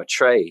poppies from a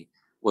tray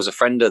was a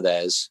friend of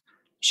theirs.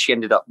 She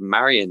ended up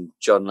marrying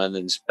John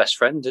Lennon's best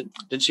friend,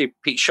 didn't she?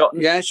 Pete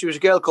Shotton? Yeah, she was a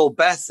girl called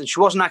Beth, and she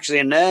wasn't actually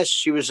a nurse.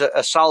 She was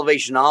a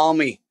Salvation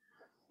Army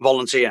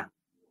volunteer.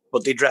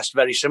 But they dressed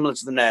very similar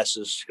to the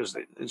nurses because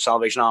in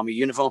Salvation Army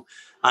uniform.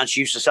 And she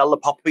used to sell the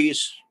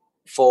poppies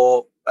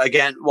for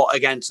again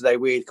today,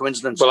 weird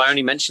coincidence. Well, I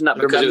only mentioned that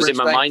because it was in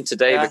my mind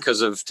today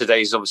because of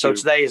today's obviously. So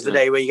today is the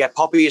day where you get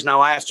poppies.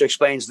 Now I have to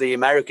explain to the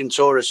American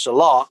tourists a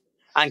lot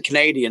and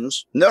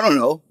Canadians.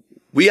 No.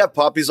 We have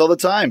poppies all the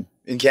time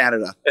in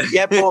Canada.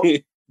 Yeah, but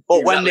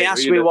when they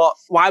asked me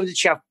why would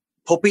she have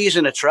puppies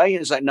in a tray?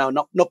 It's like, no,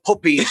 not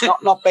puppies,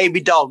 not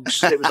baby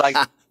dogs. It was like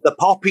the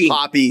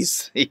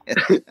poppies.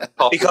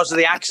 Because of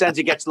the accent,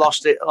 it gets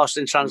lost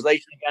in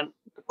translation again.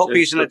 The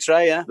puppies in a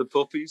tray, yeah. The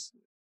puppies.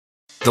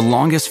 The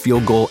longest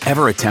field goal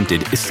ever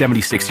attempted is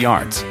 76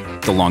 yards.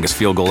 The longest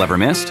field goal ever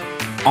missed?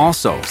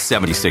 Also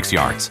 76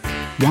 yards.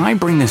 Why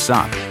bring this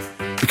up?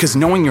 Because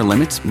knowing your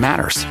limits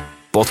matters,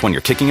 both when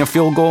you're kicking a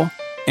field goal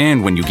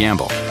and when you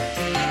gamble.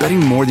 Betting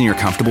more than you're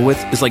comfortable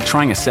with is like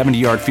trying a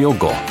 70-yard field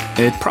goal.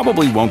 It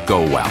probably won't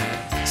go well.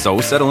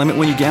 So set a limit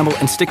when you gamble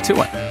and stick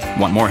to it.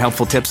 Want more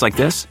helpful tips like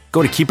this?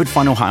 Go to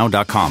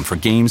keepitfunohio.com for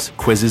games,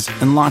 quizzes,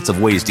 and lots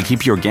of ways to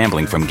keep your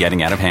gambling from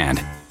getting out of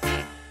hand.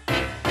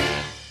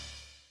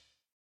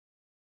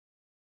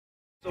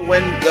 So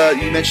when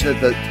you mentioned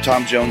that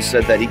Tom Jones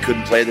said that he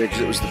couldn't play there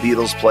because it was the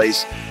Beatles'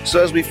 place.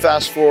 So as we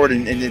fast forward,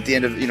 and at the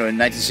end of, in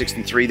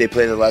 1963, they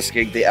play their last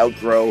gig, they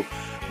outgrow.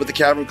 But the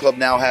Cavern Club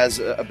now has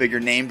a bigger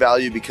name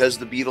value because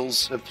the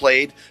Beatles have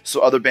played.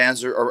 So other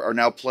bands are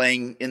now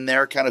playing in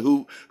there. Kind of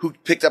who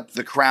picked up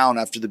the crown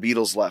after the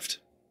Beatles left?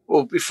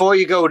 Well, before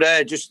you go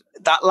there, just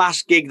that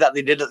last gig that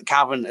they did at the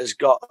Cavern has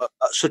got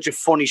such a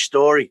funny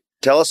story.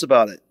 Tell us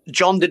about it.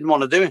 John didn't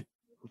want to do it.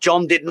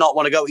 John did not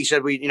want to go. He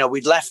said,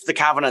 we'd left the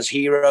Cavern as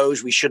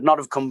heroes. We should not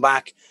have come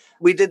back.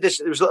 We did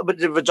this. It was a little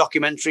bit of a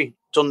documentary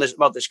done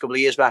about this couple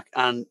of years back.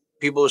 And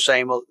people were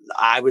saying, well,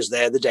 I was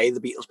there the day the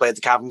Beatles played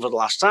the Cavern for the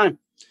last time.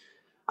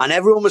 And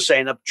everyone was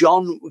saying that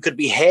John could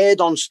be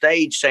heard on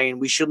stage saying,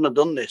 we shouldn't have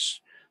done this.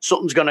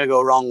 Something's going to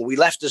go wrong. We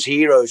left as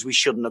heroes. We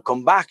shouldn't have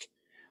come back.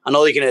 And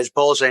all you can hear is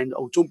Paul saying,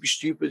 oh, don't be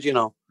stupid,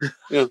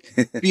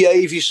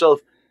 behave yourself.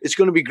 It's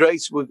going to be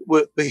great.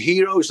 We're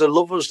heroes. They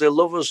love us. They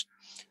love us.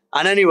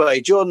 And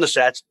anyway, during the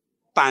set,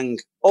 bang,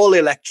 all the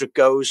electric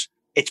goes.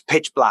 It's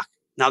pitch black.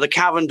 Now, the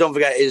Cavern, don't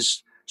forget,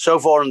 is so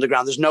far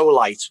underground. There's no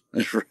light.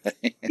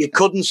 Right. You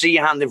couldn't see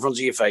your hand in front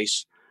of your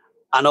face.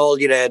 And all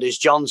you heard is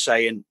John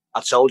saying, I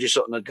told you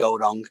something would go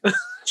wrong.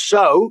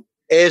 So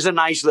here's a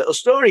nice little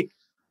story.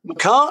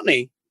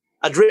 McCartney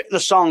had written a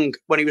song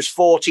when he was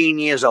 14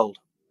 years old.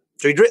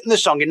 So he'd written the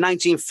song in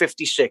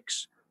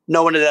 1956.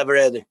 No one had ever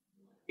heard it.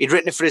 He'd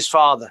written it for his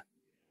father.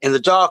 In the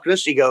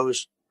darkness, he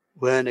goes,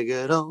 when I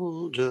get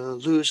older,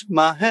 lose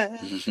my head,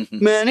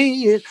 many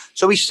years.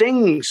 So he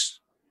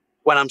sings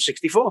when I'm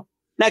 64.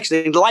 Next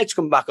thing, the lights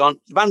come back on,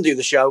 the band do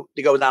the show,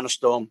 they go down a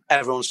storm,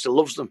 everyone still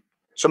loves them.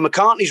 So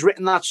McCartney's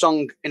written that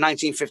song in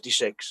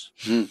 1956.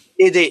 Did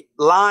it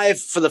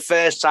live for the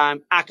first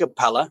time a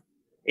cappella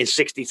in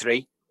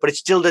 63, but it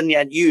still didn't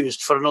get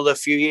used for another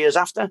few years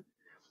after.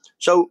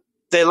 So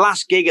their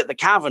last gig at the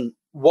Cavern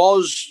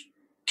was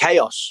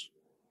chaos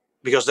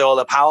because all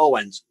their power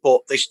went,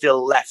 but they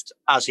still left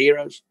as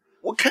heroes.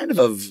 What kind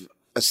of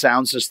a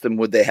sound system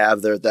would they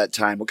have there at that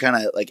time? What kind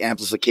of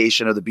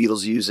amplification are the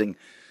Beatles using?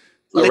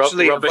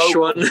 Literally a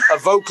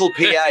vocal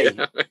PA.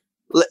 Yeah.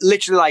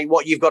 Literally like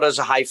what you've got as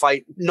a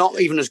hi-fi,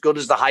 not even as good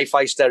as the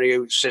hi-fi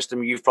stereo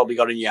system you've probably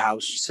got in your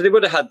house. So they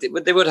would have had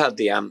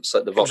the amps,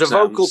 like the Vox amps. It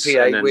was a vocal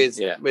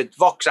PA with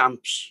Vox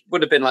amps.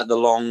 Would have been like the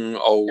long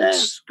old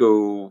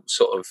school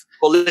sort of.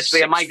 Well,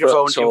 literally a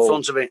microphone in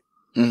front of it.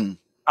 Mm.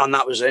 And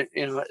that was it.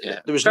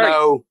 There was very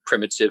no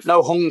primitive,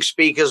 no hung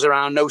speakers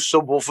around, no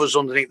subwoofers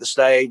underneath the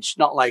stage.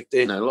 Not like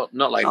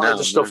not like now.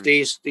 The stuff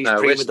these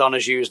prima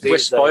donnas use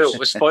these days.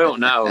 We're spoiled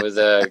now with.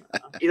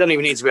 You don't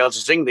even need to be able to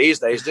sing these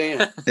days, do you?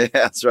 Yeah,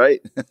 that's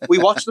right. We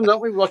watch them,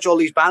 don't we? We watch all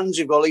these bands.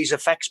 You've got all these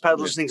effects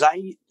pedals and things like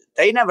that.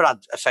 They never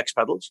had effects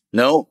pedals.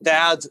 No, they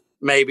had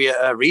maybe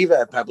a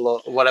reverb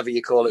pedal or whatever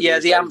you call it. Yeah,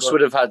 the amps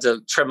would have had a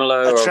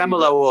tremolo or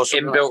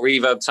inbuilt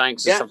reverb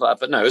tanks and stuff like that.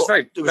 But no, it was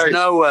there was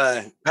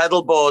no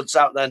pedal boards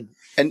out then.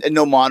 And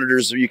no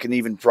monitors, or you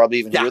can probably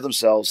even hear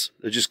themselves.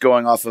 They're just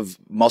going off of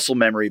muscle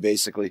memory,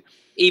 basically.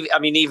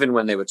 Even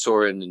when they were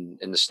touring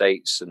in the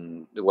States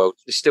and the world,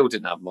 they still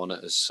didn't have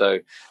monitors. So,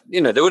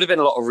 there would have been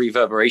a lot of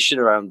reverberation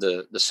around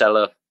the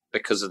cellar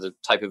because of the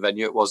type of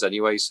venue it was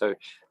anyway. So it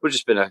would have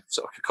just been a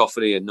sort of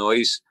cacophony and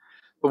noise.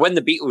 But when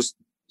the Beatles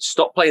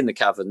stopped playing the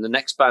Cavern, the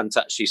next band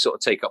to actually sort of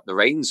take up the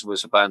reins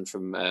was a band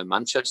from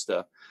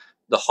Manchester,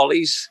 the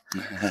Hollies.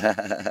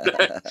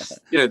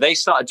 They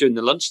started doing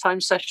the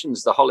lunchtime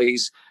sessions. The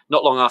Hollies,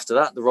 not long after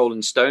that, the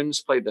Rolling Stones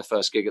played their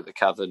first gig at the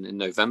Cavern in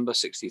November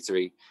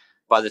 63.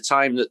 By the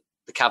time that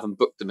the Cavern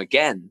booked them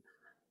again,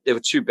 they were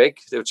too big.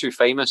 They were too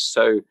famous.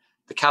 So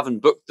the Cavern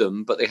booked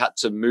them, but they had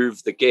to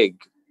move the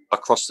gig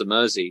across the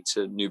Mersey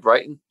to New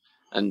Brighton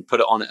and put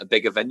it on at a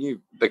bigger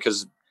venue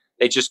because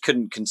they just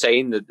couldn't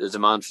contain the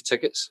demand for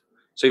tickets.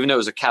 So even though it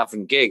was a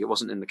Cavern gig, it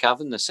wasn't in the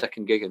Cavern, their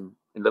second gig in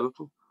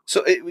Liverpool.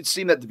 So it would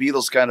seem that the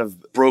Beatles kind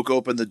of broke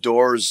open the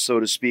doors, so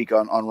to speak,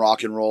 on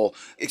rock and roll,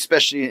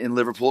 especially in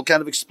Liverpool,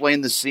 kind of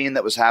explained the scene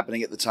that was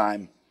happening at the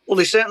time. Well,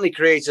 they certainly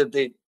created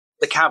the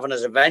Cavern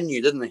as a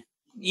venue, didn't they?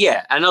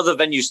 Yeah, and other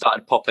venues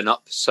started popping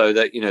up, so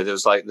that there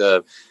was like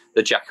the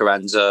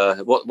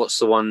Jacaranda. What's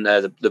the one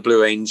there? The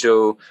Blue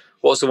Angel.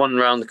 What's the one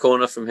around the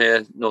corner from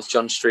here? North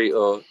John Street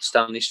or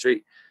Stanley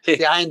Street?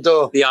 The Iron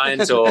Door. The Iron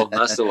Door.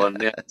 That's the one.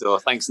 The Iron Door.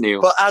 Thanks,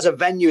 Neil. But as a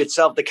venue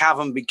itself, the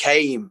Cavern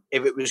became,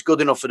 if it was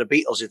good enough for the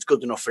Beatles, it's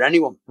good enough for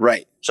anyone.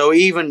 Right. So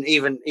even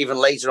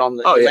later on,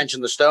 you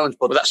mentioned the Stones,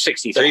 but that's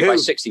 63 by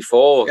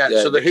 64. Yeah,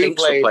 so the Who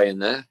Kinks were playing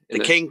there. The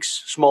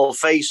Kinks, Small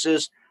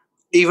Faces,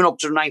 even up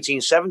to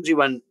 1970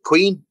 when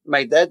Queen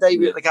made their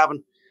debut at the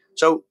Cavern.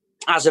 So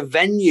as a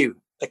venue,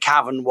 the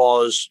Cavern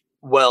was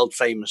world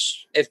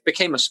famous. It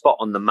became a spot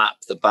on the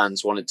map that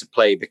bands wanted to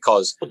play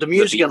because... But the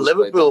music in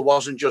Liverpool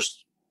wasn't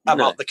just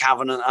about the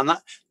Cavern and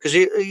that. Because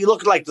you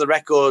look at like the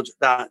record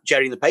that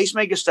Jerry and the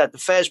Pacemakers said, the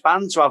first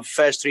band to have the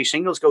first 3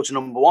 singles go to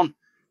number 1.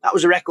 That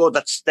was a record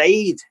that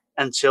stayed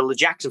until the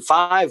Jackson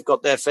 5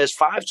 got their first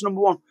 5 to number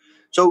 1.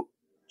 So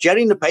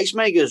Jerry and the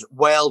Pacemakers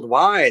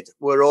worldwide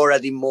were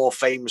already more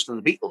famous than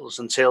the Beatles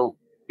until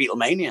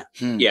Beatlemania.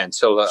 Yeah,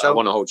 until I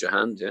Want to Hold Your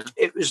Hand, yeah.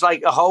 It was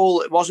like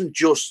it wasn't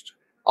just...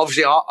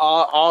 Obviously,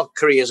 our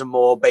careers are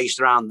more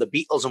based around the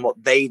Beatles and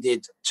what they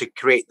did to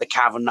create the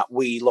Cavern that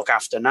we look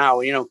after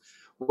now.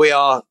 We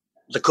are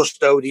the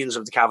custodians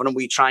of the Cavern and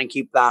we try and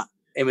keep that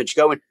image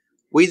going.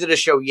 We did a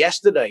show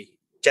yesterday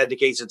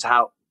dedicated to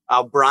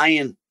how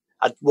Brian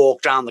had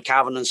walked down the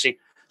Cavern and seen.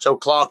 So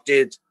Clark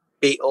did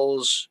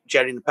Beatles,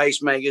 Jerry and the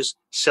Pacemakers,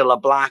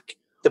 Cilla Black,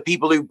 the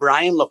people who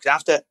Brian looked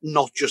after,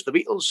 not just the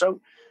Beatles.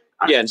 So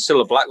yeah, and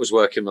Cilla Black was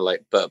working with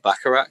like Burt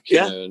Bacharach, you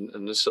know,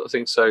 and this sort of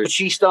thing. So, but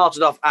she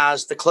started off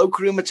as the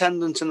cloakroom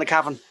attendant in the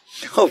Cavern.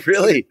 Oh,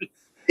 really?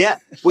 Yeah,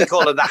 we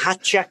call her the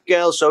hat check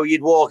girl. So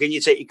you'd walk in,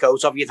 you'd take your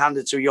coat off, you'd hand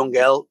it to a young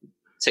girl,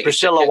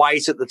 Priscilla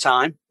White at the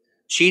time.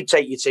 She'd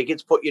take your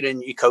tickets, put you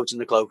in your coat in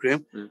the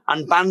cloakroom,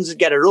 and bands would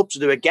get her up to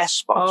do a guest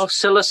spot. Oh,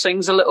 Cilla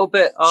sings a little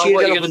bit. Oh, she'd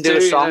what get are you up going and to do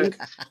do? a song.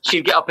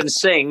 She'd get up and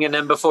sing, and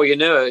then before you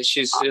knew it,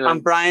 she's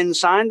and Brian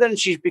signed her, and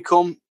she's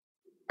become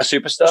a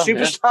superstar.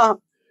 Yeah.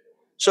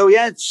 So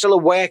yeah,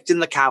 Cilla worked in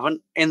the Cavern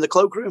in the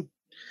cloakroom.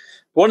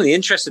 One of the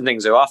interesting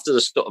things, though, after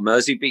the sort of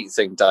Mersey Beat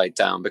thing died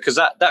down, because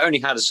that only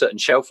had a certain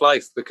shelf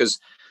life, because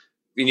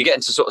when you get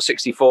into sort of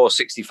 64,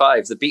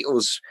 65, the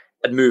Beatles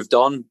had moved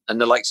on,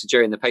 and the likes of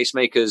Jerry and the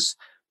Pacemakers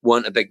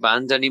weren't a big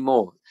band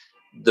anymore.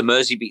 The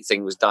Mersey Beat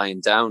thing was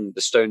dying down.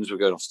 The Stones were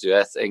going off to do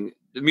their thing.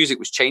 The music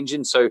was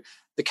changing. So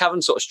the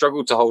Cavern sort of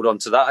struggled to hold on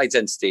to that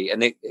identity,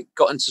 and it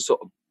got into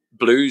sort of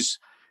blues.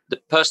 The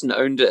person that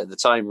owned it at the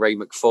time, Ray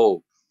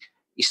McFall,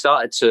 he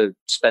started to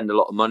spend a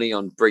lot of money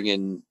on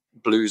bringing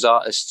blues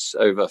artists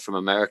over from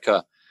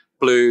America,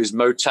 blues,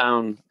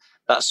 Motown,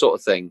 that sort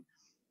of thing.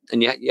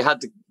 And you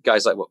had the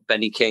guys like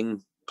Benny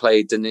King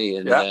played, didn't he?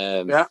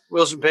 And,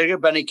 Wilson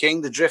Pickett, Benny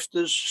King, the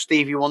Drifters,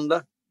 Stevie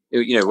Wonder.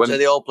 When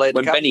they all played.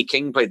 When Benny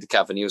King played the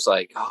Cavern, he was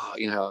like, "Oh,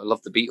 I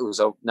love the Beatles.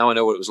 Now I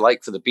know what it was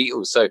like for the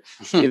Beatles." So,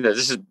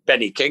 this is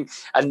Benny King.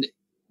 And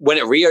when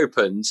it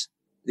reopened,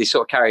 they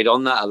sort of carried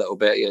on that a little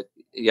bit.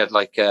 You had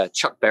like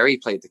Chuck Berry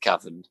played the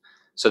Cavern,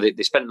 so they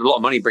spent a lot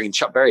of money bringing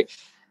Chuck Berry.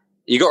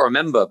 You got to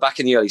remember, back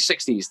in the early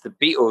 '60s, the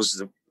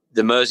Beatles,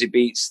 the Mersey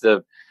Beats,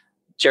 the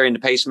Jerry and the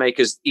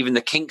Pacemakers, even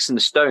the Kinks and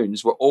the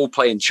Stones were all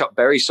playing Chuck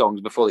Berry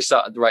songs before they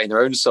started writing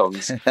their own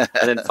songs. And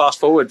then fast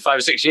forward 5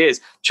 or 6 years,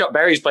 Chuck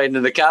Berry's playing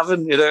in the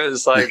Cavern.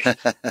 It's like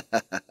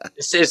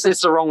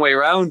it's the wrong way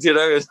around.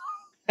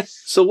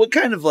 So what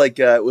kind of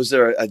was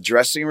there a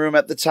dressing room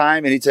at the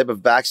time? Any type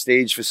of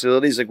backstage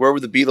facilities? Like where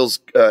would the Beatles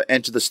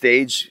enter the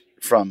stage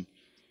from?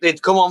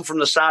 They'd come on from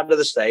the side of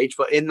the stage,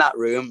 but in that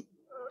room,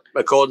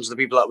 according to the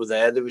people that were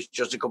there was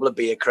just a couple of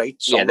beer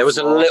crates. Yeah, there was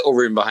a little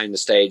room behind the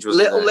stage.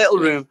 Little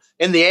room.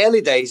 In the early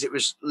days, it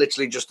was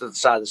literally just at the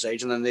side of the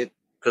stage. And then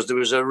because there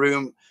was a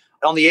room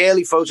on the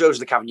early photos of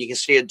the Cavern, you can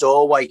see a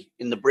doorway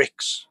in the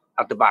bricks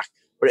at the back,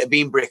 but it had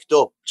been bricked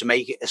up to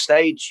make it a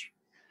stage.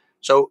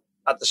 So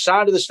at the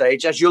side of the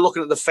stage, as you're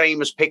looking at the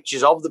famous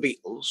pictures of the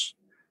Beatles,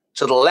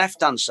 to the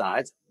left-hand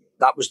side,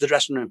 that was the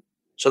dressing room.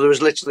 So there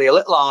was literally a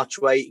little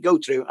archway you go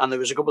through, and there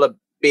was a couple of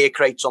beer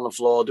crates on the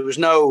floor. There was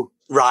no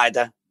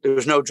rider. There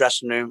was no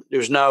dressing room. There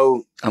was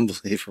no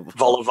unbelievable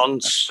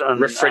vol-au-vents and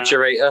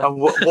refrigerator, and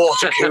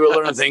water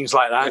cooler and things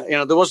like that.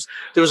 There was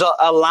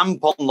a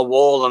lamp on the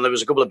wall, and there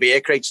was a couple of beer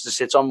crates to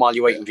sit on while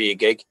you're waiting for your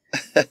gig.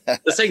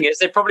 The thing is,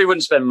 they probably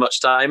wouldn't spend much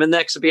time in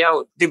there because they'd be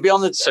out. They'd be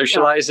on the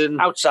socialising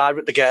outside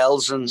with the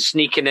girls and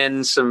sneaking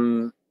in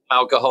some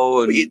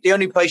alcohol. And the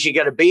only place you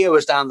get a beer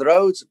was down the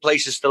road. The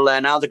place is still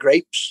there now, the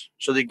Grapes.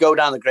 So they'd go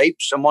down the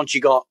Grapes, and once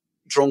you got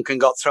drunk and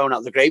got thrown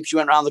out the Grapes, you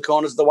went around the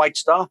corners of the White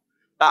Star.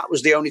 That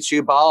was the only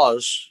 2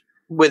 bars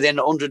within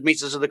 100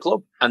 metres of the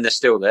club. And they're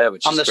still there,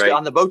 which is great.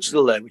 And the boat's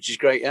still there, which is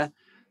great, yeah.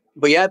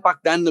 But yeah, back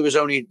then there was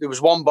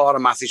 1 bar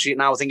on Matthew Street.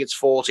 Now I think it's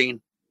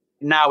 14.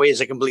 Now is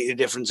a completely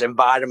different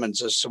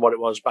environment as to what it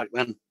was back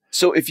then.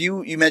 So if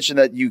you mentioned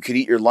that you could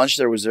eat your lunch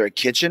there, was there a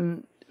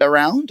kitchen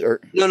around?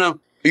 Or No.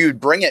 You'd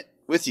bring it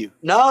with you?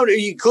 No,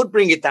 you could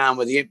bring it down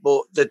with you,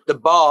 but the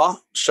bar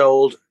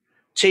sold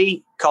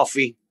tea,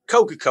 coffee,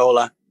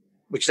 Coca-Cola,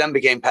 which then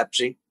became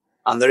Pepsi.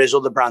 And there is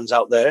other brands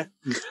out there.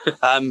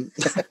 But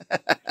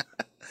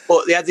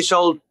But they had this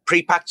old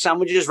pre-packed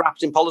sandwiches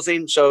wrapped in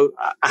polythene. So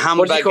a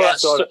hamburger. What do you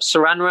call that?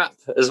 Saran wrap?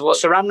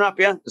 Saran wrap,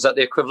 yeah. Is that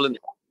the equivalent?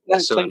 Yeah,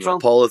 Saran cling film.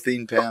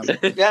 Polythene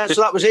Pam. Yeah,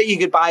 so that was it. You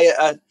could buy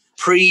a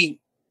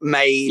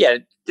pre-made Yeah,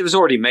 it was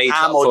already made.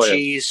 ham for or you.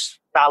 cheese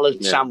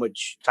salad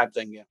sandwich type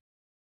thing, yeah.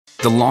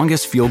 The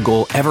longest field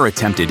goal ever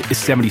attempted is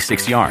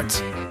 76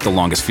 yards. The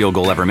longest field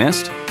goal ever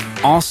missed?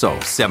 Also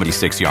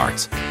 76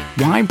 yards.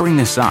 Why bring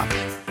this up?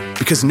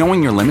 Because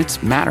knowing your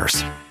limits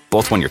matters,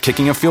 both when you're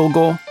kicking a field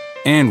goal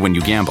and when you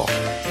gamble.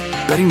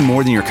 Betting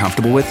more than you're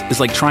comfortable with is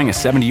like trying a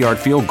 70-yard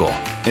field goal.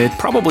 It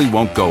probably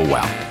won't go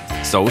well.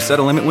 So set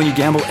a limit when you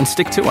gamble and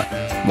stick to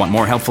it. Want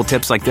more helpful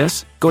tips like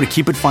this? Go to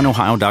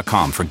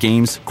keepitfunohio.com for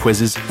games,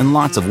 quizzes, and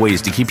lots of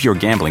ways to keep your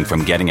gambling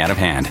from getting out of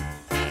hand.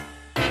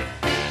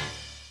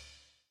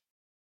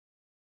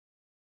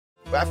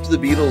 After the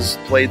Beatles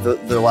played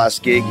their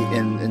last gig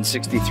in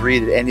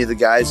 63, did any of the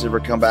guys ever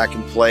come back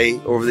and play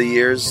over the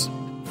years,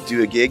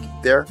 do a gig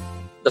there?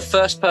 The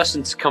first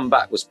person to come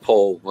back was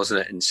Paul,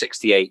 wasn't it, in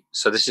 68?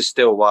 So this is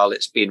still while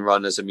it's been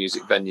run as a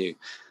music venue.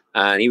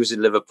 And he was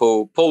in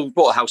Liverpool. Paul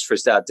bought a house for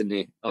his dad, didn't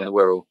he, on the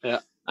Wirral?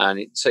 Yeah.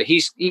 And so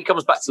he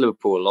comes back to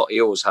Liverpool a lot.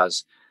 He always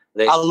has.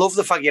 I love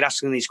the fact you're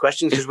asking these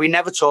questions because we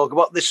never talk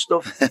about this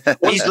stuff.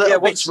 These little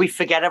bits we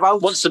forget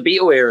about. Once the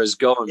Beatle era's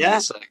gone. Yeah.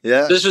 It's like,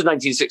 Yeah. This was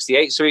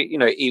 1968. So,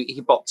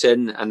 he bopped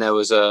in and there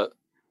was a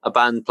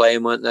band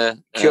playing, weren't there?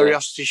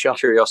 Curiosity Shop.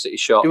 Curiosity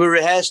Shop. They were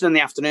rehearsing in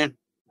the afternoon.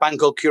 Band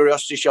called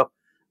Curiosity Shop.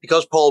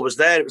 Because Paul was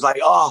there, it was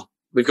like,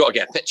 We've got to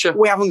get a picture.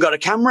 we haven't got a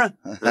camera.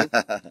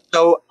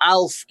 So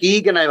Alf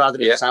Geegan, I had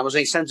it at the time,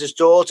 he sent his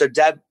daughter,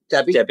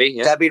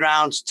 Debbie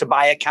round to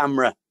buy a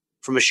camera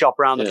from a shop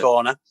around the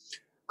corner.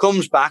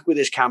 Comes back with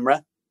his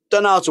camera,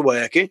 don't know how to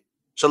work it.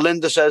 So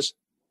Linda says,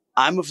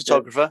 I'm a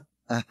photographer.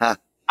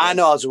 I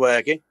know how to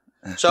work it.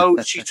 So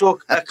she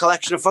took a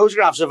collection of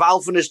photographs of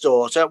Alf and his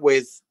daughter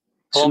with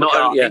Paul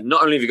McCartney.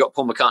 Not only have you got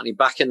Paul McCartney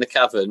back in the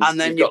cavern, And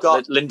then you've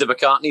got Linda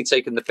McCartney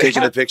taking the picture.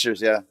 Taking the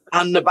pictures, yeah.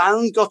 And the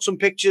band got some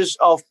pictures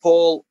of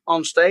Paul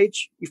on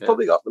stage. You've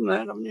probably got them there,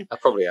 haven't you? I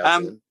probably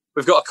have.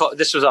 We've got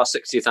this was our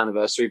 60th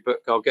anniversary book.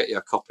 I'll get you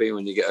a copy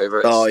when you get over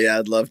it. Oh, yeah,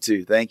 I'd love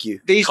to. Thank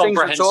you. These things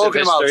we're Comprehensive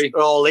talking about history.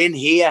 are all in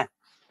here.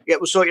 Yeah,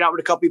 we're sorting out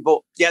with a copy,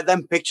 but yeah,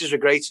 them pictures were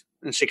great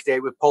in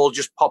 68 with Paul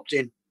just popped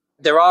in.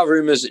 There are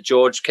rumours that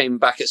George came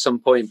back at some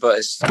point, but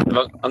it's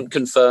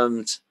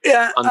unconfirmed.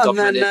 Yeah,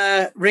 undocumented. and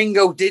then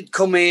Ringo did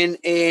come in,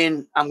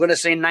 I'm going to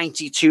say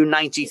 92,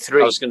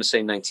 93. I was going to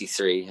say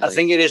 93. I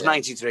think it is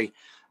 93.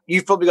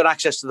 You've probably got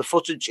access to the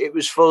footage. It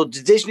was for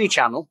the Disney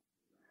Channel,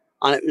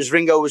 and it was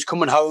Ringo was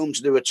coming home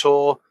to do a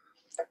tour.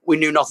 We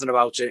knew nothing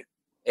about it.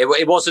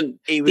 It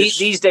wasn't.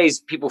 These days,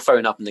 people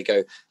phone up and they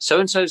go,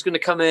 "So-and-so's going to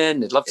come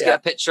in. They'd love to get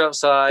a picture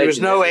outside." There was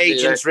no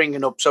agents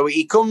ringing up. So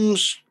he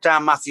comes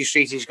down Matthew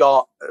Street. He's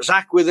got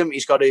Zach with him.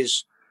 He's got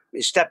his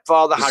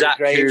stepfather, Harry Zach,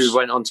 Graves. who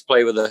went on to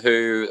play with the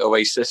Who,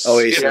 Oasis.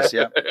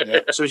 Yeah.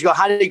 So he's got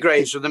Harry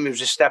Graves with him. He was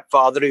his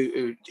stepfather,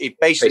 who he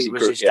basically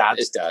was his dad.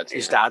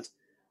 His dad.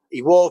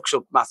 He walks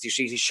up Matthew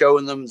Street. He's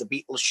showing them the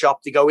Beatles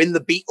shop. They go in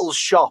the Beatles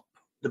shop,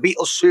 the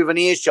Beatles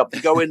souvenir shop. They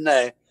go in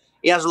there.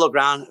 He has a look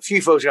around. A few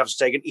photographs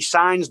are taken. He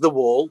signs the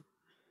wall.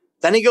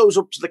 Then he goes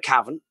up to the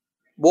cavern,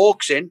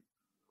 walks in.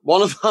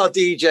 One of our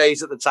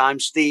DJs at the time,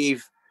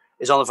 Steve,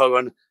 is on the phone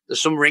going,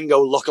 there's some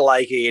Ringo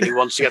lookalike here and he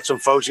wants to get some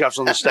photographs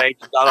on the stage.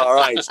 Is that all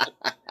right?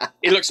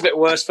 He looks a bit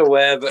worse for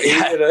wear, but he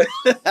had a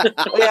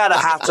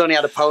hat on. He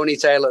had a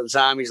ponytail at the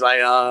time. He's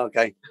like, oh,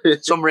 okay.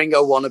 Some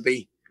Ringo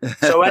wannabe.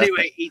 So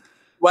anyway,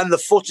 when the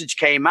footage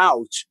came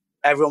out,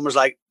 everyone was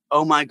like,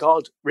 oh my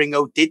God,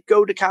 Ringo did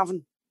go to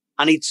Cavern.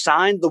 And he'd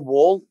signed the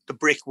wall, the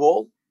brick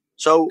wall.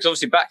 So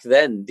obviously back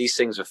then, these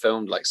things were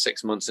filmed like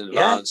 6 months in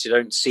advance. You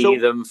don't see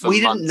them for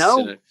we months. Didn't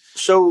know.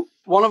 So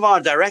one of our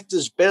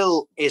directors,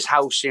 Bill, his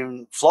house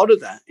in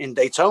Florida, in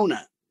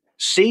Daytona,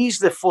 sees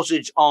the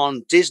footage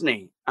on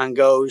Disney and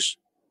goes,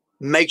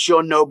 make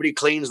sure nobody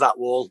cleans that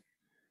wall.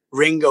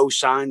 Ringo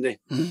signed it.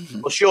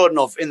 Well, sure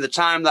enough, in the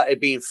time that it had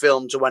been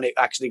filmed to when it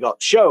actually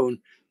got shown,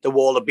 the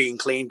wall had been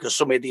cleaned because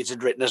some idiot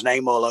had written his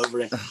name all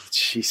over it.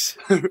 Jeez.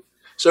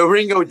 So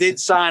Ringo did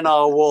sign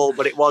our wall,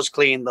 but it was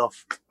cleaned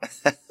off.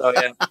 So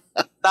yeah,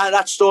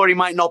 that story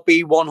might not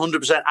be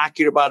 100%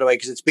 accurate, by the way,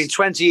 because it's been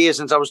 20 years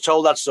since I was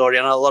told that story,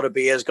 and a lot of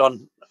beer's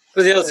gone.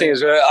 But the other thing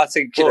is, I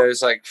think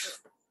it's like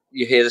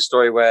you hear the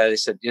story where they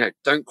said,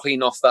 don't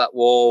clean off that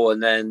wall,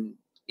 and then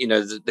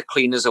the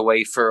cleaner's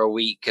away for a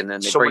week, and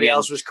then somebody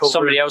else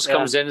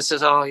comes in and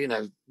says,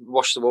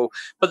 wash the wall.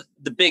 But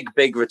the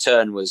big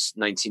return was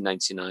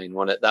 1999,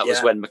 wasn't it? That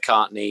was when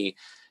McCartney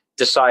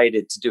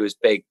decided to do his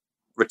big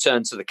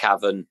return to the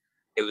Cavern.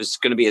 It was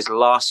going to be his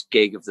last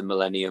gig of the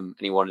millennium,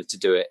 and he wanted to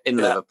do it in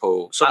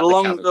Liverpool. So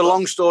the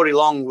long story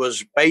long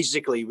was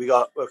basically we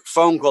got a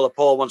phone call that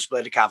Paul wants to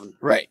play the Cavern.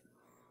 Right.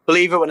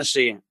 Believe it when I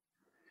see it.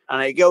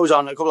 And it goes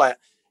on a couple of...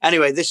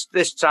 Anyway,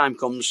 this time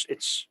comes,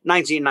 it's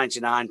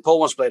 1999. Paul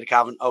wants to play the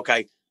Cavern.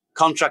 Okay,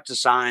 contract is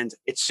signed.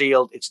 It's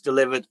sealed. It's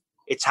delivered.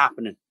 It's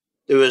happening.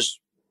 There was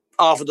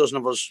half a dozen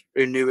of us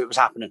who knew it was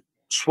happening.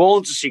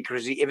 Sworn to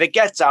secrecy. If it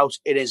gets out,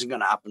 it isn't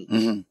going to happen.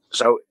 Mm-hmm.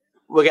 So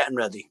we're getting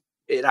ready.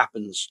 it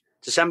happens.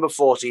 December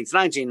 14th,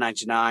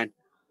 1999.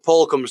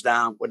 Paul comes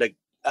down with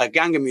a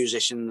gang of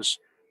musicians.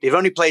 They've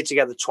only played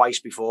together twice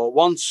before.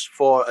 Once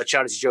for a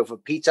charity show for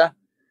Peter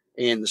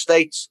in the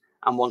States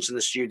and once in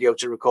the studio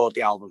to record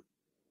the album.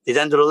 They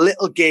then did a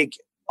little gig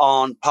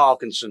on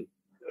Parkinson,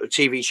 a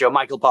TV show,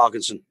 Michael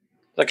Parkinson.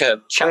 Like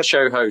a chat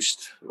show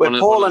host. When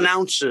Paul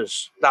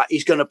announces that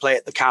he's going to play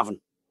at the Cavern.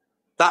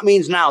 That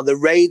means now the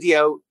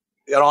radio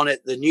are on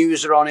it, the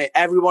news are on it,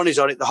 everyone is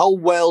on it. The whole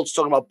world's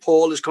talking about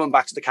Paul is coming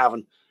back to the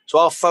Cavern. So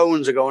our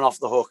phones are going off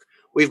the hook.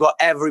 We've got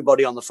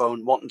everybody on the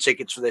phone wanting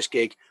tickets for this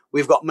gig.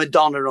 We've got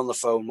Madonna on the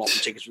phone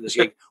wanting tickets for this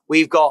gig.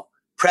 We've got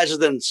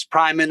presidents,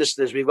 prime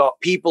ministers. We've got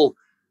people,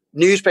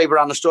 newspaper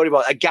ran a story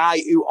about a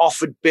guy who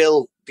offered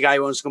Bill, the guy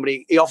who owns the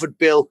company, he offered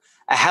Bill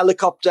a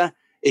helicopter,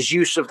 his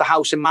use of the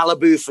house in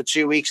Malibu for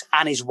 2 weeks,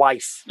 and his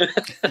wife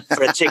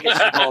for a ticket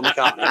to Paul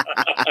McCartney.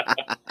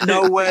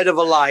 No word of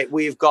a lie.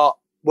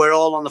 We're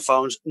all on the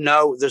phones.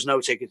 No, there's no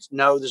tickets.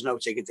 No, there's no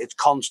tickets. It's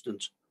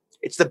constant.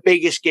 It's the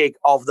biggest gig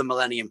of the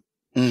millennium.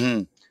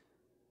 Mm-hmm.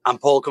 And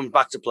Paul comes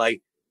back to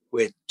play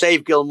with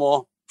Dave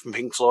Gilmour from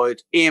Pink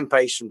Floyd, Ian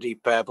Pace from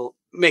Deep Purple,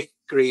 Mick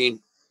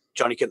Green,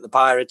 Johnny Kent and the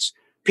Pirates,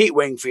 Pete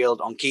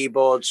Wingfield on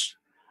keyboards,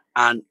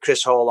 and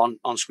Chris Hall on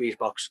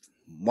Squeezebox.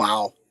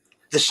 Wow.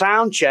 The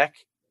sound check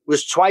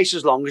was twice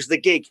as long as the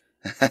gig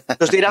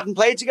because they hadn't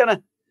played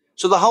together.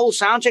 So the whole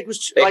sound check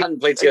was they hadn't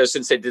played together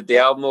since they did the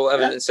album or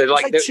whatever. Yeah. So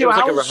like, It it was was like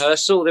 2 like a hours.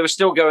 rehearsal. They were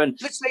still going,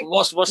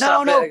 what's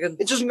that bit again?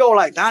 It doesn't go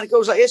like that. It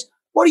goes like this.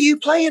 What are you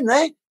playing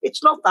there?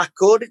 It's not that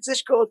chord. It's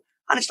this chord.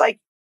 And it's like,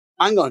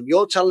 hang on,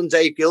 you're telling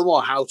Dave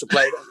Gilmour how to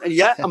play it. And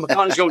yeah, and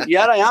McCartney's going,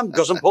 yeah, I am,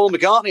 because I'm Paul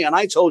McCartney, and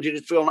I told you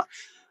to feel that.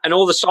 And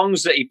all the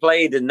songs that he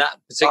played in that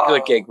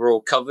particular gig were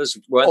all covers,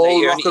 weren't all they?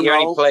 He rock and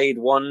only roll. played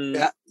one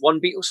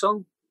Beatles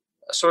song.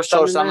 I saw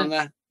So a standing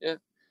there. Yeah.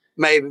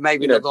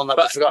 Maybe not on that,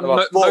 but forgotten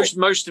about.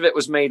 Most of it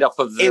was made up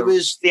of It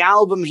was the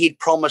album he'd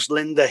promised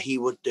Linda he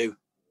would do.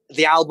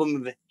 The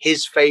album of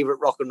his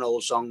favourite rock and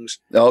roll songs.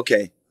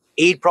 Okay.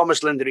 He'd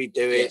promised Linda he'd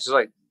do it. It's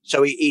like,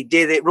 So he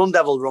did it. Run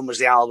Devil Run was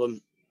the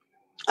album.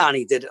 And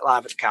he did it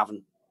live at the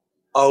Cavern.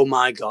 Oh,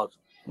 my God.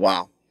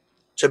 Wow.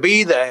 To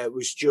be there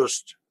was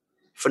just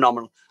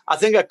phenomenal. I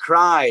think I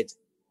cried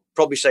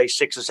probably, say,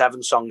 6 or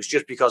 7 songs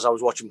just because I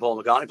was watching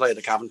Paul McCartney play at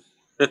the Cavern.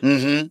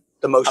 Mm-hmm.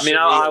 The most. I mean,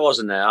 I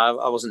wasn't there.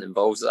 I wasn't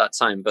involved at that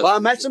time. But Well, I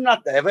met him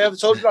that day. Have I ever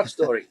told you that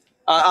story?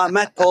 I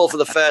met Paul for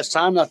the first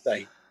time that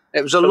day.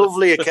 It was a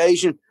lovely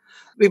occasion.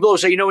 People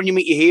always say, you know, when you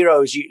meet your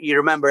heroes, you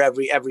remember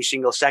every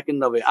single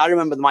second of it. I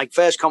remember my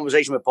first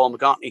conversation with Paul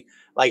McCartney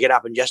like it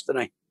happened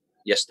yesterday.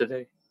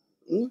 yesterday.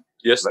 Hmm?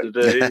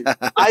 Yesterday.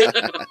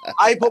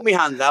 I put my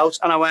hand out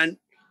and I went,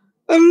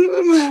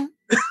 and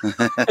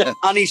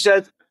he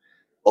said,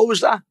 what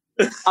was that?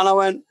 And I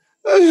went,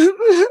 and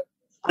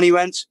he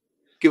went,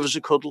 give us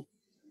a cuddle.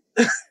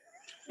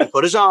 He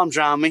put his arms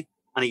around me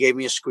and he gave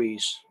me a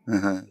squeeze.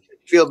 Uh-huh.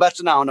 Feel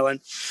better now? And I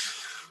went,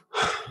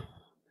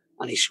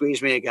 and he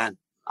squeezed me again.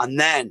 And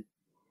then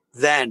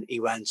he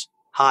went,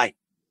 hi,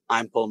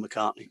 I'm Paul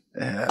McCartney.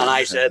 Yeah. And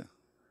I said,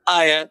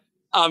 hiya,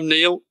 I'm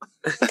Neil.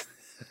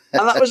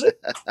 And that was it.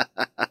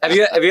 Have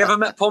you ever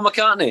met Paul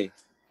McCartney?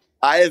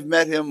 I have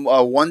met him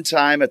one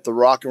time at the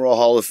Rock and Roll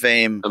Hall of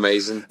Fame.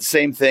 Amazing.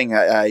 Same thing.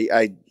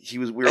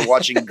 We were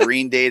watching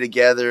Green Day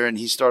together, and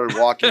he started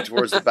walking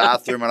towards the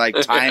bathroom, and I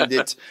timed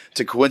it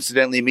to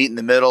coincidentally meet in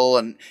the middle.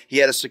 And he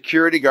had a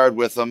security guard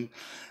with him,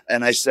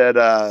 and I said,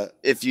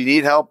 "If you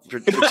need help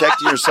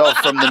protecting yourself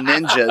from the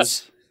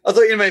ninjas." I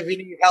thought you maybe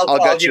need help. I'll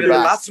get you your in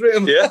the back.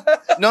 bathroom. Yeah.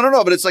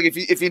 No. But it's like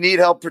if you need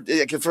help, he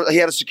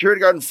had a security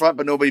guard in front,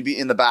 but nobody be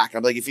in the back.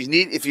 I'm like, if you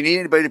need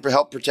anybody to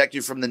help protect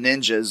you from the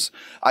ninjas,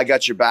 I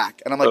got your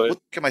back. And I'm like, Oh, yeah. what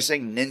the heck am I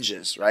saying,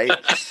 ninjas, right?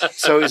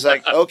 So he's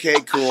like,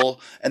 okay,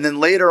 cool. And then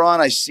later on,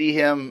 I see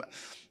him.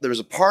 There was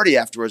a party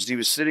afterwards. And he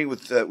was sitting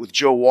with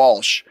Joe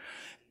Walsh,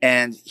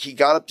 and he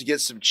got up to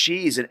get some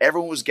cheese, and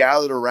everyone was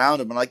gathered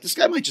around him. I'm like, this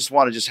guy might just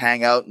want to just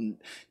hang out and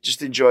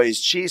just enjoy his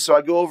cheese. So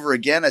I go over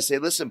again. I say,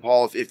 listen,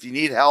 Paul, if you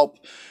need help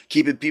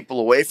keeping people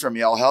away from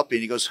you, I'll help you.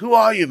 And he goes, who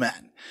are you,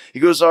 man?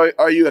 He goes,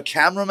 are you a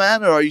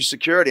cameraman or are you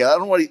security? I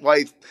don't know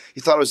why he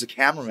thought I was a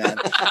cameraman.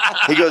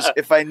 He goes,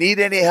 if I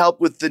need any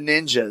help with the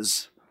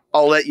ninjas,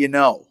 I'll let you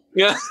know.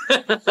 Yeah.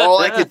 All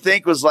I could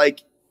think was like,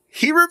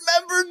 he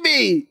remembered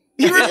me.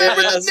 He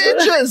remembered the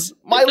ninjas.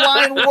 My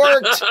line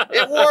worked.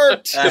 It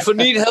worked. If I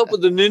need help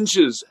with the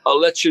ninjas, I'll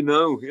let you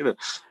know. You know.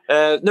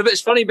 No, but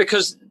it's funny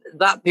because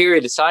that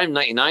period of time,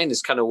 99,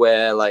 is kind of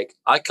where like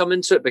I come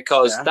into it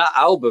because that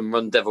album,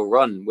 Run Devil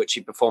Run, which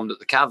he performed at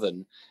the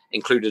Cavern,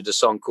 included a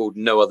song called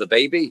No Other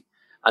Baby.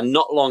 And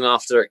not long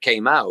after it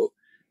came out,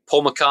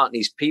 Paul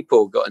McCartney's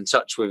people got in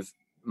touch with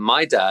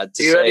my dad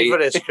to You say, ready for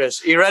this,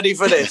 Chris? You ready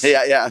for this?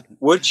 Yeah.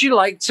 would you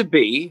like to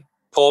be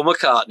Paul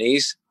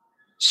McCartney's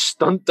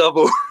stunt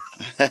double?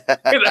 You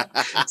know?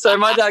 So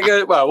my dad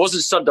goes, well, it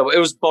wasn't stunt double, it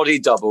was body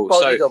double.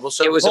 Body double.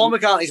 So it was Paul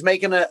McCartney's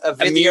making a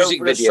video music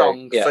for video, a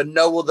song yeah. for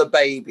No Other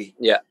Baby.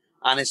 Yeah.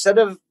 And instead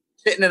of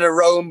sitting in a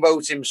rowing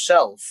boat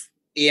himself,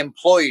 he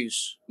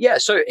employs. Yeah,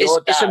 so it's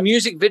a dad.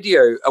 music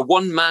video, a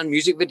one-man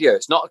music video.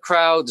 It's not a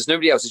crowd. There's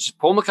nobody else. It's just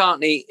Paul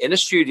McCartney in a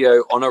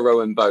studio on a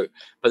rowing boat.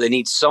 But they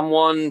need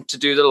someone to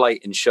do the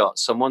lighting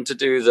shots, someone to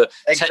do the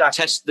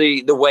test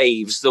the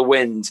waves, the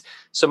wind.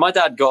 So my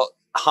dad got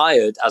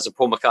hired as a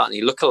Paul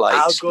McCartney lookalike.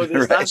 How good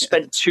is that? I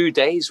spent 2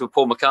 days with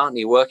Paul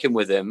McCartney working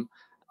with him.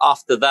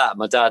 After that,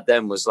 my dad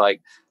then was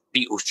like,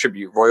 Beatles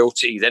tribute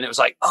royalty. Then it was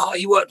like, oh,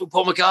 you worked with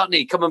Paul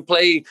McCartney, come and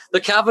play the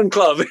Cavern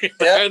Club.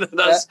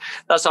 That's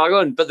how I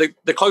went. But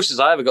the closest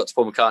I ever got to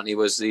Paul McCartney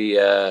was the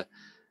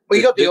Well,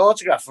 you got the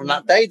autograph from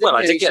that day, didn't Well,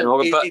 I you? did get an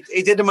autograph, but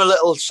He did him a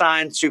little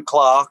sign to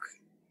Clark.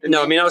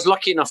 no, I mean, I was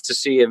lucky enough to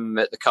see him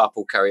at the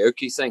Carpool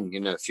Karaoke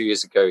thing, a few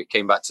years ago. He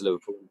came back to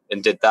Liverpool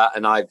and did that.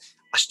 And I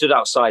stood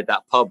outside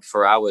that pub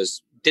for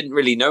hours. Didn't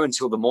really know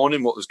until the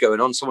morning what was going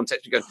on. Someone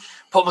texted me going,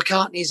 Paul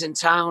McCartney's in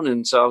town.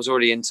 And so I was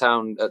already in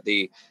town at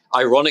the,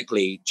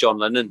 ironically, John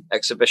Lennon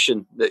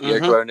exhibition that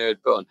Yoko Ono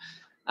had put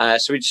on.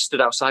 So we just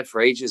stood outside for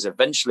ages.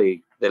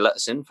 Eventually, they let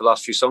us in for the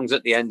last few songs.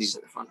 At the end, he's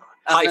at the front.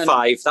 High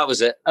five. That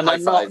was it. And High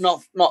then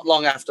five. not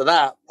long after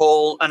that,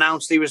 Paul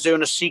announced he was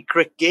doing a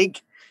secret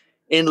gig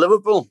in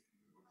Liverpool.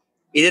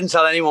 He didn't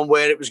tell anyone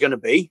where it was going to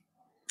be.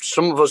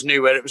 Some of us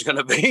knew where it was going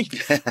to be.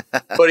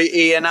 But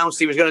he announced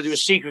he was going to do a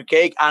secret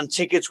gig and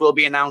tickets will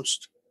be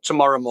announced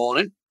tomorrow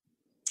morning.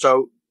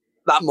 So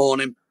that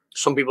morning,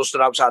 some people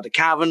stood outside the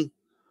Cavern.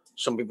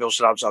 Some people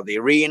stood outside the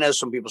arena.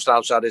 Some people stood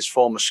outside his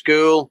former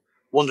school,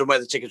 wondering where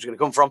the tickets were going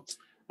to come from.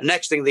 The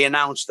next thing, they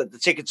announced that the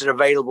tickets are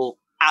available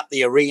at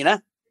the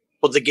arena,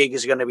 but the gig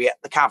is going to be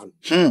at the Cavern.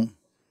 So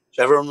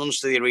everyone runs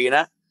to the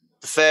arena.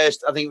 The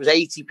first, I think it was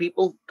 80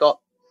 people, got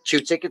 2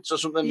 tickets or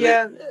something.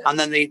 Yeah. And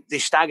then they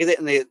staggered it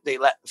and they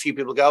let a few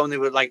people go and they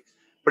were like,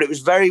 but it was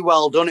very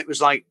well done. It was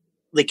like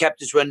they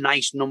kept it to a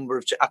nice number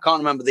of, I can't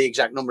remember the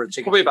exact number of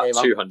tickets. Probably about they gave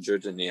out.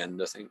 200 in the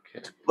end, I think.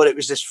 Yeah. But it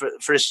was this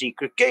for a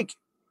secret gig.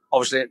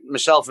 Obviously,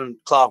 myself and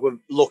Clark were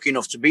lucky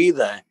enough to be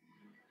there.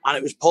 And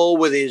it was Paul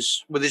with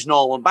his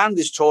normal band,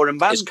 his touring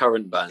band. His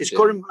current band. His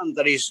current band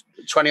that he's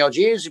 20 odd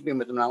years he's been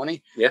with them now,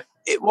 hasn't he? Yeah.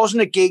 It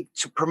wasn't a gig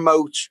to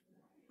promote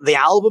the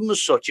album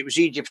as such. It was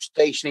Egypt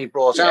Station he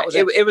brought out.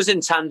 It was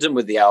in tandem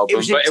with the album,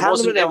 but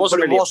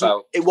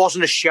it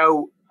wasn't a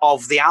show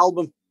of the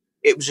album.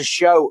 It was a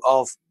show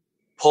of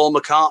Paul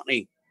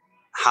McCartney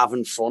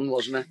having fun,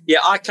 wasn't it? Yeah,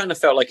 I kind of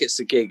felt like it's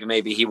the gig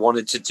maybe he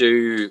wanted to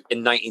do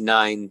in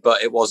 '99,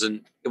 but it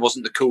wasn't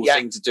the cool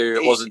thing to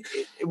do.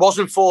 It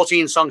wasn't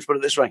 14 songs, put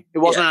it this way. It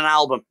wasn't an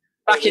album.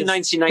 Back in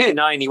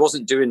 1999, he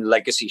wasn't doing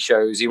legacy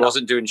shows. He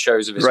wasn't doing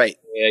shows of his career.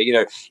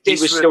 He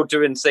was still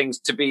doing things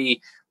to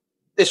be.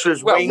 This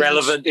was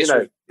relevant. This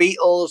was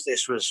Beatles.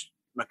 This was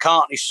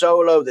McCartney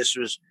solo. This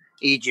was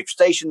Egypt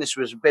Station. This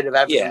was a bit of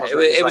everything. Yeah,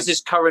 it was his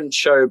current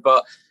show,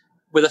 but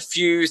with a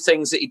few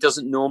things that he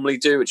doesn't normally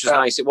do, which was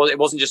nice. It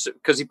wasn't just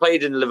because he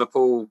played in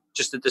Liverpool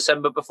just the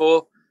December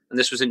before, and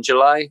this was in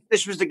July.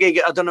 This was the gig.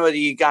 I don't know whether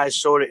you guys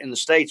saw it in the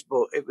States,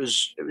 but it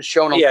was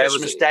shown on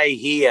Christmas Day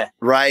here.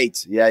 Right.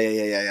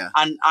 Yeah.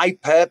 And I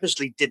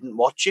purposely didn't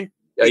watch it.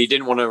 Oh, you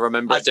didn't want to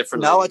remember it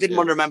differently? No, I didn't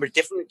want to remember it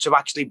differently to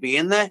actually be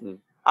in there.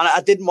 And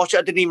I didn't watch it.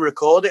 I didn't even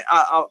record it.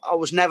 I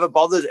was never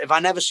bothered. If I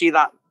never see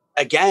that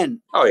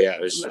again. Oh, yeah.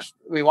 It was just,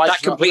 my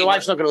wife's not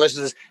going to listen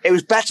to this. It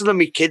was better than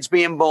my kids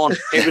being born.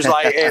 It was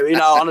like,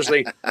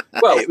 honestly.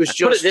 Well, it was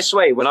just. Put it this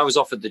way. When I was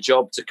offered the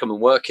job to come and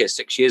work here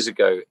 6 years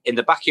ago, in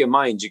the back of your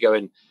mind, you're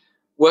going,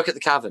 work at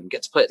the Cavern,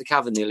 get to play at the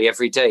Cavern nearly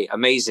every day.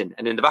 Amazing.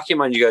 And in the back of your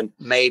mind, you're going,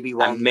 maybe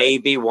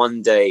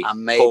one day Paul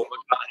McCartney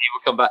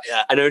will come back.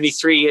 Yeah. And only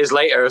 3 years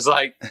later, I was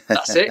like,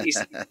 that's it. He's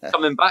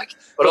coming back.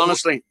 But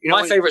honestly,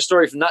 my favorite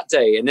story from that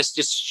day, and this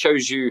just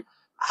shows you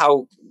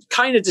how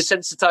kind of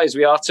desensitized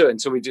we are to it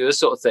until we do this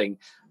sort of thing.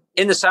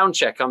 In the sound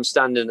check, I'm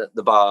standing at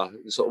the bar,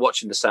 sort of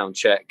watching the sound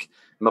check.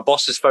 My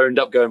boss has phoned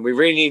up going, we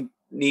really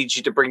need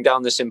you to bring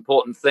down this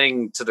important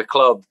thing to the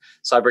club.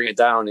 So I bring it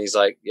down. He's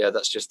like, yeah,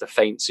 that's just a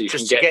feint. So you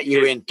just can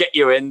get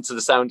you into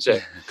the sound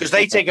check. Because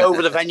they take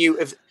over the venue.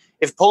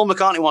 If Paul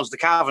McCartney wants the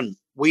Cavern,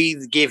 we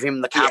give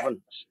him the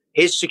Cavern.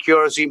 Yeah. His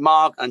security,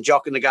 Mark and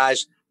Jock and the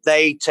guys,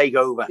 they take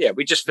over. Yeah,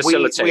 we just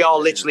facilitate. We are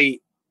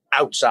literally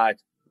outside.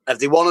 If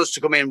they want us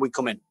to come in, we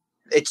come in.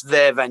 It's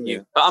their venue.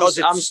 Yeah. But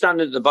I'm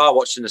standing at the bar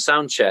watching the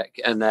sound check,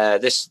 and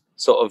this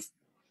sort of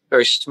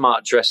very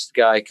smart dressed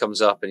guy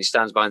comes up and he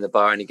stands behind the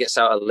bar and he gets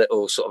out a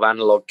little sort of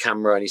analog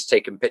camera and he's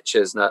taking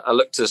pictures. And I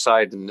look to the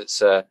side and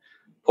it's Paul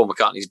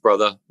McCartney's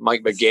brother,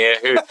 Mike McGear,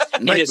 who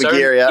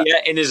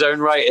in his own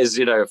right is,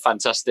 a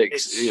fantastic,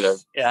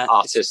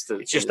 artist.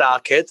 It's just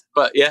our kid.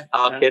 But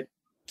our kid.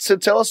 So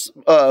tell us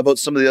about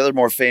some of the other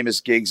more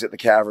famous gigs at the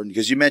Cavern,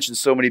 because you mentioned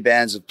so many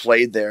bands have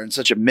played there and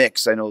such a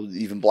mix. I know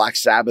even Black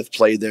Sabbath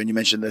played there, and you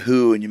mentioned The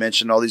Who, and you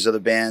mentioned all these other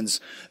bands.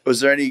 Was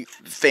there any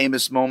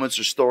famous moments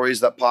or stories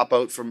that pop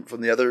out from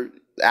the other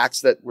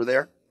acts that were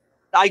there?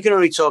 I can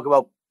only talk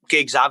about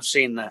gigs I've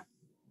seen there.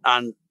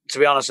 And to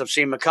be honest, I've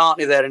seen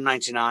McCartney there in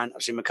 99.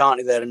 I've seen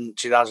McCartney there in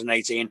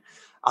 2018.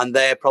 And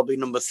they're probably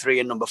number 3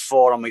 and number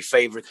 4 on my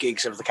favourite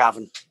gigs of the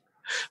Cavern.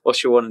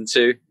 What's your 1 and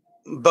 2?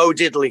 Bo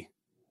Diddley.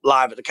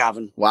 Live at the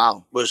Cavern.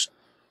 Wow. Was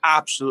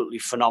absolutely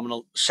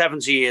phenomenal.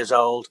 70 years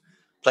old,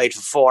 played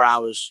for 4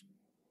 hours,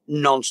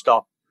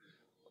 non-stop.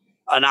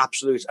 An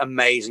absolute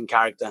amazing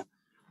character.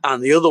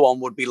 And the other one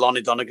would be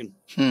Lonnie Donegan,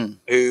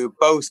 who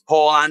both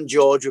Paul and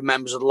George were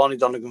members of the Lonnie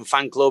Donegan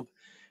fan club.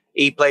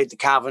 He played the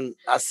Cavern.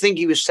 I think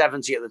he was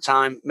 70 at the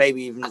time,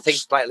 maybe even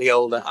slightly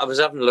older. I was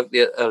having a look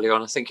earlier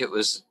on. I think it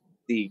was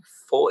the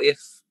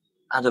 40th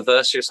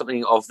anniversary or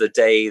something of the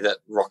day that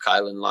Rock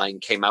Island Line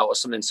came out or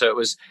something. So it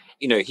was,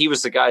 he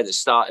was the guy that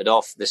started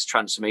off this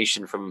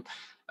transformation from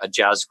a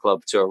jazz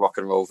club to a rock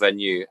and roll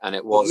venue. And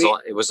it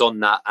was on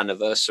that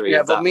anniversary.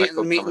 Yeah, of but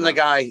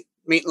that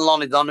meeting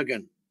Lonnie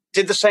Donegan,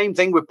 did the same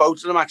thing with both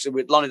of them, actually,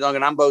 with Lonnie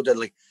Donegan and Bo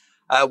Diddley.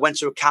 Went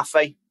to a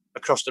cafe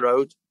across the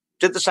road,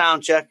 did the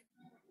sound check,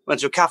 went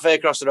to a cafe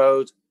across the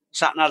road,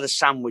 sat and had a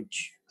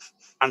sandwich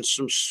and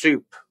some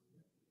soup.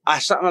 I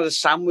sat and had a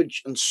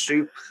sandwich and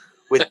soup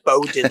with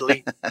Bo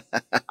Diddley.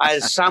 I had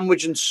a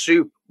sandwich and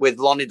soup with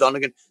Lonnie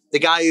Donegan, the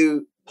guy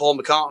who Paul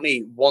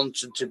McCartney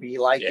wanted to be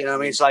like, you know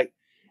what I mean?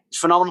 It's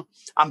phenomenal.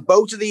 And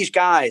both of these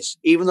guys,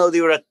 even though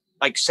they were at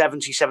like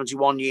 70,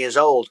 71 years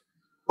old,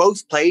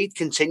 both played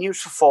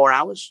continuous for 4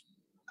 hours.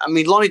 I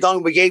mean, Lonnie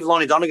Donegan, we gave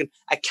Lonnie Donegan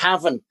a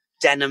Cavern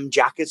denim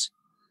jacket.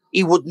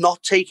 He would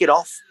not take it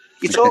off.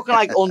 You're talking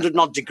like 100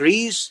 odd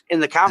degrees in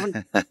the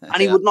Cavern,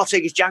 and he would not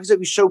take his jacket off. He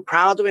was so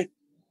proud of it.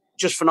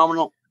 Just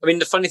phenomenal. I mean,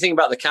 the funny thing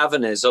about the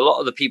Cavern is a lot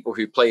of the people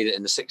who played it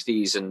in the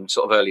 60s and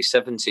sort of early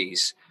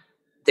 70s,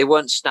 they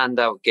weren't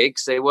standout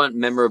gigs. They weren't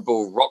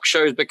memorable rock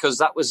shows because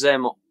that was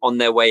them on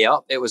their way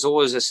up. It was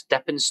always a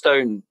stepping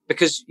stone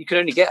because you could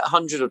only get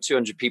 100 or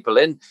 200 people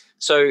in.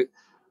 So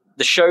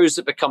the shows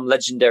that become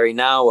legendary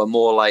now are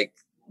more like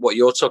what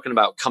you're talking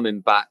about, coming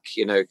back,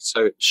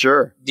 So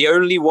Sure. The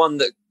only one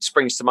that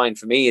springs to mind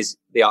for me is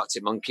the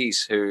Arctic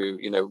Monkeys, who,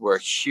 were a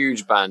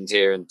huge band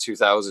here in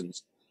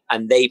 2000s.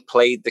 And they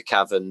played the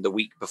Cavern the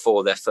week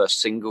before their first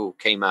single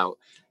came out.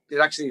 They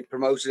actually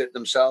promoted it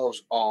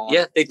themselves on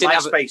they did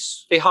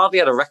MySpace. They hardly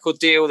had a record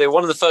deal. They were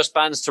one of the first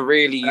bands to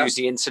really use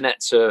the internet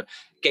to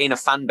gain a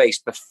fan base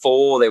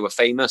before they were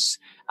famous.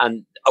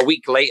 And a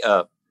week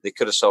later, they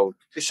could have sold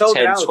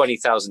 10,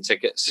 20,000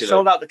 tickets. They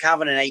sold out the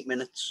Cavern in 8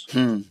 minutes.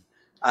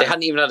 They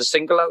hadn't even had a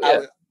single out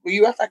yet. Were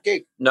you at that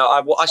gig? No,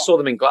 I saw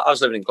them I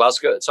was living in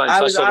Glasgow at the time.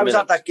 I was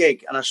at that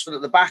gig, and I stood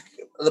at the back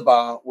of the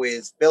bar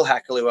with Bill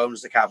Heckle, who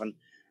owns the Cavern,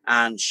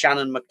 and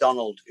Shannon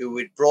MacDonald, who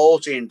we'd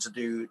brought in to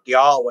do the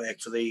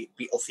artwork for the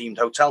Beatle-themed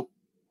hotel.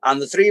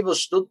 And the three of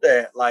us stood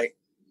there like,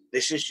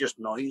 this is just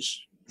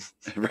noise.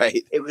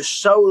 Right. It was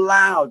so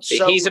loud.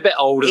 He's a bit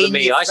older than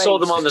me. I saw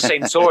them on the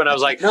same tour and I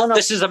was like,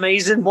 this is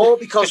amazing. More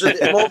because of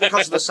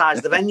the size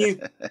of the venue.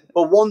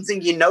 But one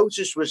thing you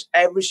noticed was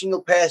every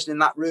single person in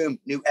that room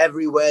knew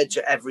every word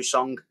to every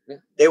song. Yeah.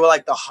 They were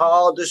like the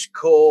hardest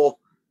core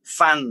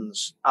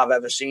fans I've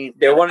ever seen.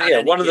 They were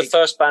one of the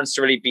first bands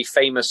to really be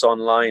famous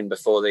online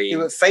before they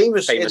were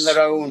famous in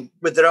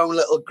with their own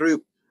little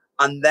group.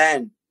 And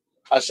then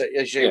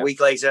a week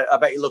later, I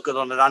Bet You Look Good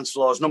on the Dance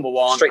Floor is number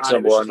one. Straight to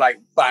number one. Like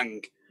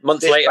bang.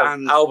 Month later,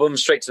 album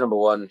straight to number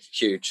one,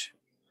 huge.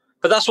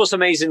 But that's what's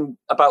amazing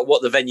about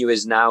what the venue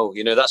is now.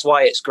 That's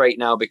why it's great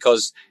now,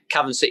 because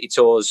Cavern City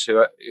Tours,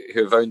 who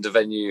have owned the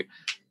venue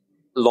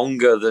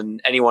longer than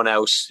anyone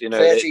else,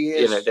 30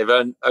 years. They've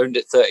owned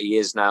it 30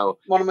 years now.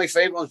 One of my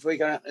favourite ones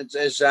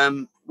is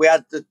we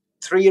had the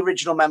 3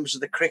 original members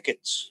of the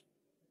Crickets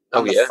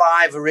and the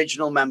 5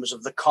 original members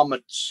of the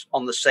Comets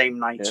on the same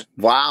night. Yeah.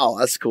 Wow,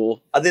 that's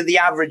cool. I think the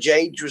average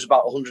age was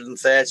about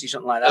 130,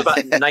 something like that. About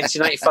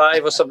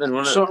 1995 or something,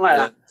 wasn't it? Something like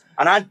that.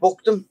 And I'd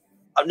booked them.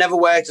 I've never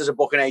worked as a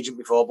booking agent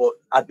before, but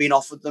I'd been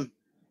offered them.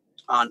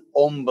 And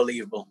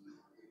unbelievable.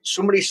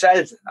 Somebody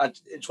said,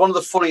 it's one of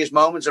the funniest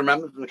moments I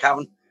remember from the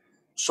Cavern.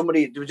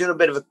 They were doing a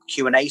bit of a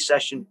Q&A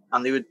session,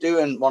 and they were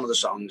doing one of the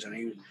songs,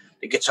 and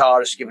the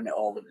guitarist giving it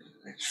all the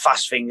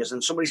fast fingers,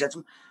 and somebody said to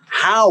him,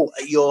 how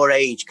at your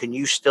age can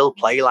you still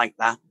play like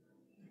that?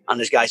 And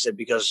this guy said,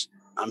 because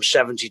I'm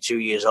 72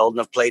 years old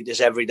and I've played this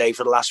every day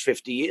for the last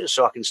 50 years,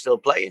 so I can still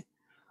play it.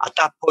 At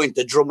that point,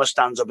 the drummer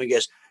stands up and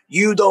goes,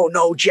 you don't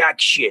know jack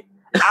shit.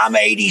 I'm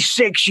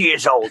 86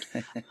 years old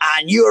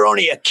and you're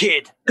only a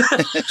kid.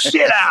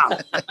 Sit down.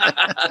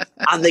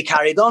 And they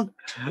carried on.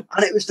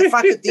 And it was the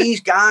fact that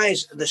these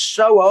guys, they're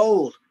so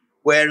old,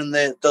 wearing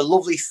the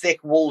lovely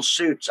thick wool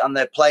suits, and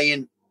they're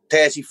playing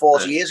 30,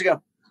 40 years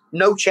ago.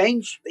 No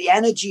change. The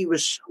energy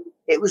was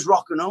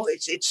rock and roll.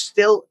 It's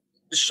still,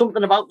 there's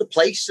something about the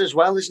place as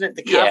well, isn't it?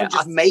 The Cavern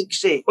just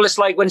makes it. Well, it's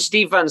like when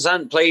Steve Van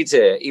Zandt played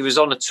here, he was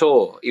on a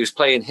tour. He was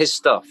playing his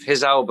stuff,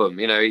 his album.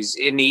 He's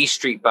in the E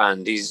Street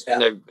Band. He's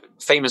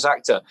famous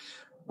actor.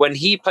 When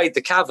he played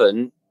the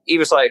Cavern, he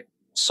was like,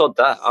 sod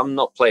that. I'm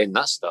not playing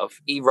that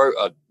stuff. He wrote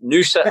a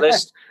new set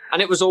list.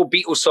 And it was all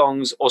Beatles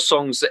songs, or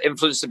songs that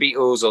influenced the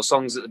Beatles, or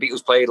songs that the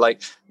Beatles played,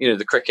 like,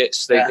 the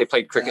Crickets. They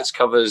played Crickets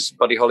covers,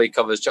 Buddy Holly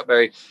covers, Chuck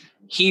Berry.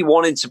 He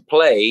wanted to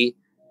play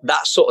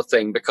that sort of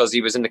thing because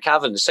he was in the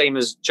Cavern, the same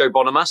as Joe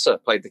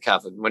Bonamassa played the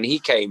Cavern. When he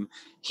came,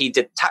 he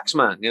did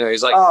Taxman.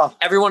 He's like,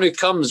 everyone who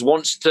comes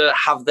wants to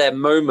have their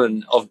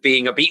moment of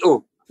being a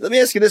Beatle. Let me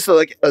ask you this,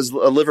 like, as a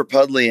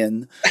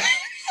Liverpudlian.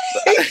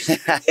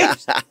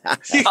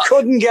 You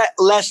couldn't get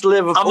less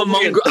Liverpool. I'm a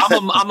mongrel.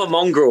 I'm a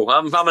mongrel.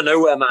 I'm a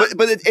nowhere man.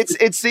 But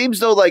it seems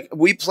though like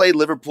we played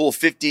Liverpool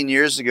 15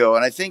 years ago,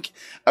 and I think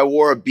I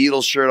wore a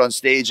Beatles shirt on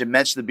stage and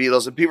mentioned the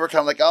Beatles, and people were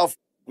kind of like, "Oh,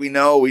 we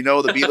know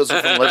the Beatles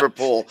are from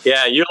Liverpool."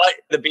 Yeah, you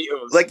like the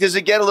Beatles. Like, does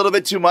it get a little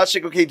bit too much?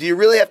 Like, okay, do you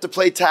really have to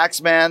play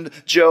Taxman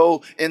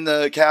Joe in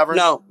the Cavern?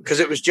 No, because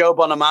it was Joe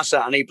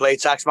Bonamassa, and he played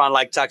Taxman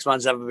like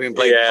Taxman's never been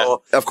played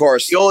before. Of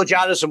course. George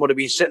Addison would have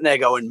been sitting there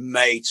going,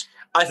 "Mate,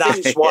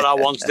 that's what I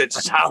wanted it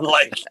to sound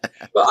like."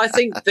 But I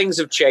think things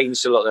have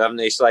changed a lot, haven't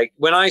they? It's like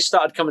when I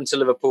started coming to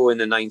Liverpool in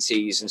the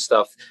 90s and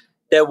stuff,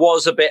 there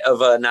was a bit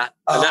of an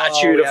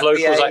attitude of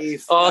locals like,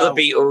 the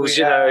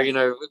Beatles, you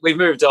know, we've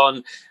moved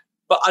on.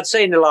 But I'd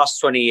say in the last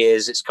 20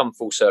 years, it's come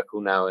full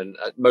circle now. And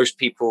most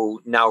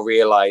people now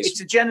realize it's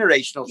a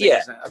generational thing,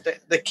 isn't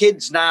it? The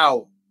kids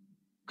now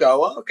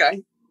go, "Oh,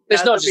 okay."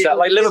 It's not just that.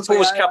 Like Liverpool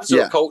was capital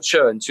Yeah. of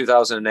culture in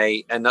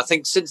 2008. And I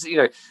think since,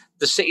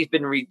 the city's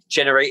been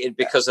regenerated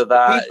because of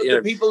that.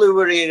 The people who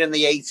were here in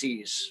the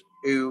 80s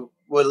who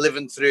were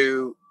living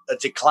through a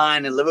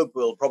decline in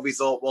Liverpool probably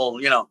thought, well,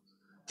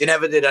 they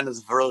never did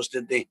anything for us,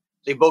 did they?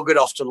 They buggered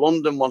off to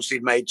London once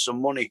they'd made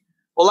some money.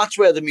 Well, that's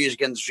where the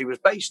music industry was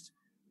based.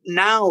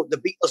 Now the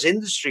Beatles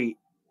industry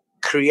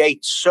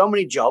creates so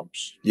many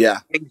jobs.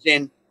 Yeah. Brings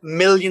in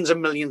millions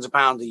and millions of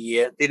pounds a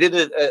year. They did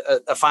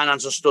a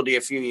financial study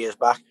a few years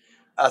back.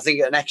 I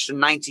think an extra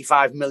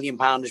 £95 million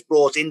is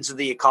brought into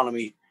the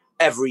economy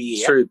every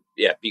year. Through,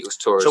 Beatles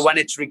tourism. So when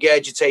it's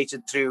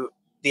regurgitated through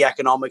the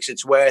economics,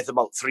 it's worth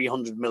about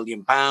 £300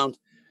 million.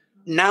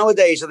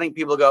 Nowadays, I think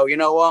people go, you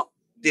know what?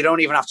 They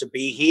don't even have to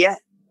be here,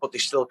 but they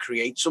still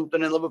create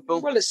something in Liverpool.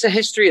 Well, it's the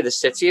history of the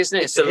city, isn't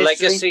it? It's the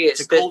history, legacy.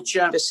 it's the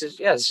culture. This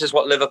is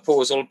what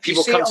Liverpool is all.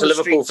 People see come it to on the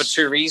Liverpool streets.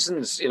 for two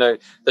reasons.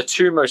 The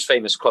two most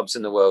famous clubs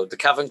in the world, the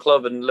Cavern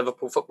Club and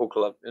Liverpool Football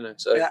Club.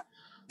 So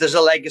There's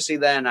a legacy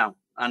there now,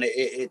 and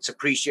it's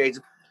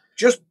appreciated.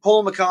 Just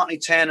Paul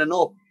McCartney turning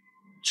up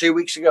 3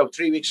 weeks ago,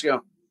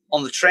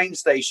 on the train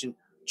station,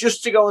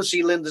 just to go and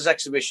see Linda's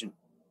exhibition.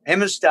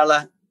 Him and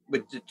Stella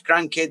with the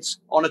grandkids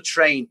on a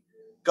train,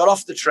 got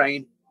off the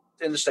train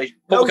in the station.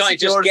 Paul McCartney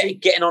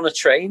just getting on a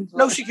train.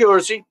 No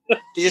security.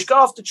 They just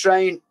got off the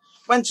train,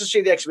 went to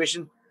see the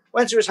exhibition,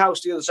 went to his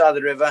house the other side of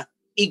the river.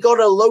 He got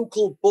a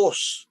local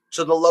bus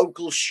to the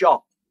local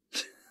shop.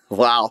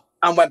 Wow.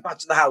 And went back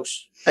to the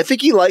house. I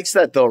think he likes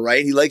that though,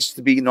 right? He likes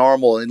to be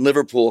normal in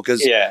Liverpool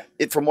because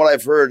from what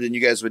I've heard, and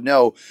you guys would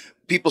know,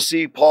 people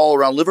see Paul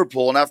around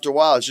Liverpool, and after a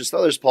while, it's just,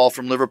 there's Paul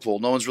from Liverpool.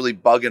 No one's really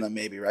bugging him,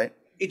 maybe, right?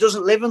 He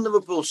doesn't live in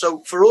Liverpool.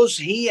 So for us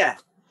here,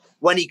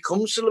 when he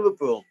comes to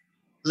Liverpool,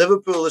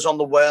 Liverpool is on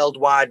the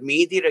worldwide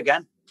media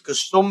again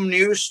because some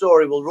news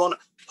story will run.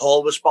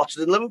 Paul was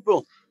spotted in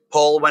Liverpool.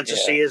 Paul went to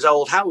see his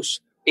old house.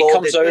 He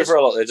comes over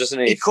a lot there, doesn't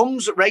he? He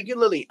comes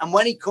regularly. And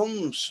when he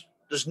comes,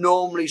 there's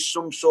normally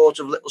some sort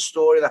of little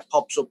story that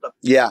pops up.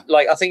 Yeah.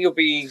 Like, I think you'll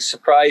be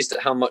surprised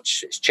at how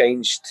much it's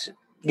changed.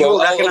 Well,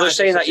 they're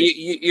saying that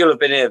you'll have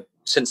been here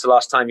since the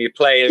last time you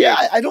played.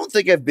 Yeah, I don't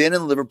think I've been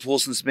in Liverpool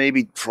since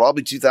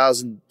probably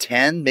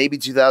 2010, maybe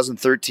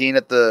 2013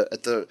 at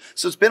the.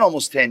 So it's been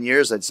almost 10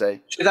 years, I'd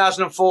say.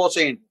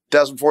 2014.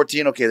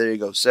 2014. Okay, there you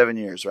go. 7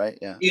 years, right?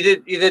 Yeah. You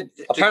did.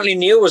 Apparently,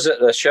 Neil was at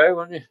the show,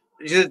 wasn't you?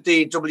 You did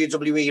the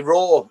WWE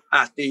Raw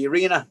at the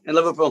arena in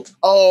Liverpool.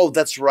 Oh,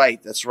 that's right.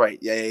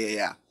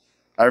 Yeah.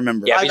 I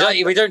remember. Yeah,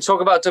 we don't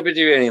talk about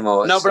WWE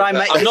anymore. No, but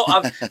I've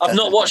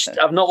not watched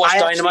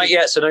Dynamite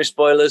yet, so no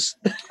spoilers.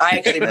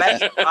 I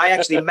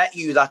actually met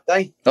you that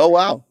day. Oh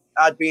wow!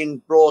 I'd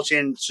been brought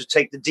in to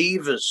take the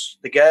divas,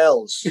 the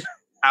girls,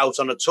 out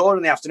on a tour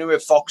in the afternoon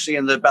with Foxy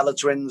and the Bella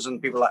Twins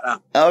and people like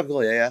that. Oh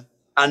cool, yeah.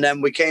 And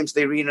then we came to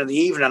the arena in the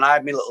evening, and I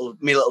had my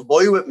little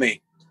boy with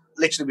me.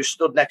 Literally, we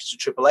stood next to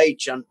Triple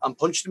H and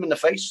punched him in the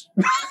face.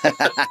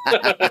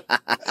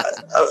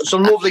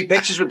 Some lovely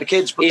pictures with the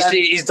kids. But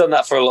he's done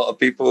that for a lot of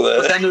people.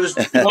 But then there was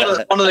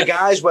one of the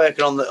guys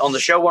working on the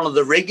show. One of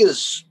the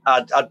riggers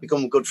had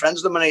become good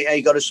friends with them, and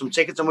he got us some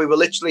tickets. And we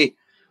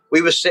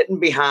were sitting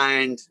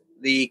behind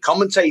the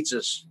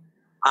commentators,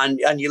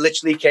 and you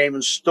literally came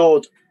and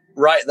stood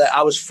right there.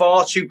 I was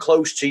far too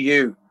close to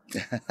you.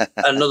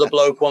 Another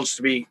bloke wants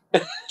to be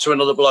to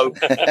another bloke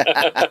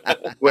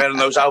wearing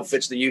those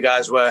outfits that you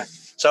guys wear.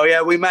 So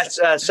yeah, we met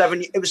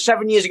it was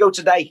 7 years ago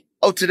today.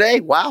 Oh, today?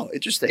 Wow,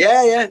 interesting.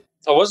 Yeah.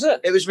 Oh, was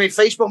it? It was me.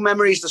 Facebook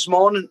memories this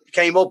morning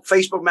came up.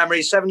 Facebook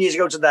memories 7 years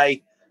ago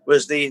today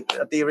was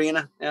at the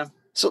arena. Yeah.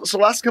 So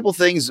last couple of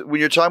things, when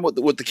you're talking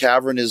about what the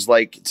Cavern is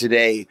like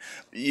today,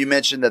 you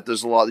mentioned that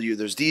there's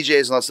there's DJs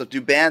and all that stuff.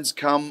 Do bands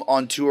come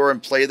on tour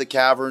and play the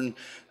Cavern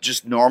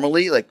just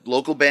normally, like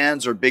local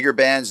bands or bigger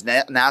bands,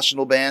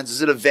 national bands?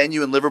 Is it a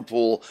venue in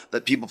Liverpool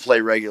that people play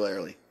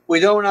regularly?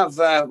 We don't have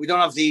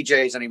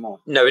DJs anymore.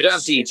 No, we don't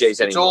have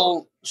DJs anymore. It's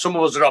all, some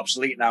of us are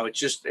obsolete now. It's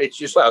just.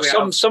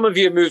 Well, some of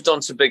you have moved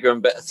on to bigger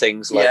and better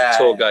things like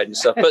tour guide and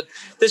stuff. But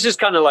this is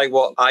kind of like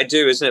what I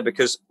do, isn't it?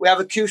 Because we have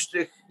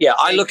acoustic. Yeah,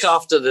 I look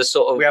after the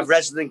sort of. We have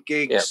resident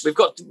gigs. Yeah,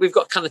 we've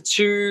got kind of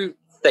two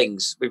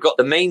things. We've got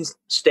the main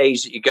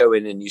stage that you go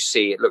in and you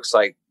see. It looks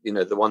like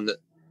the one that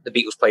the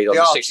Beatles played on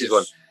the 60s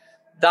one.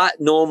 That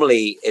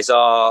normally is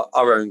our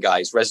own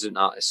guys, resident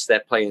artists. They're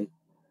playing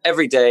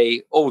every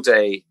day, all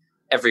day,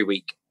 every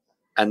week.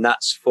 And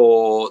that's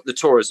for the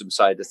tourism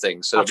side of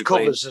things. So That's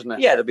covers, isn't it?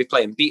 Yeah, they'll be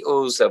playing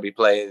Beatles, they'll be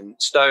playing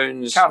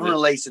Stones.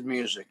 Cavern-related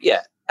music.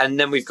 Yeah. And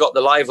then we've got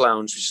the Live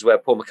Lounge, which is where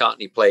Paul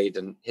McCartney played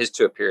and his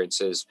two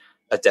appearances,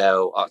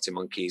 Adele, Arctic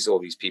Monkeys, all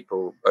these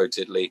people, Bo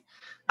Diddley.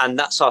 And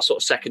that's our sort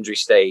of secondary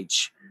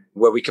stage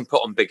where we can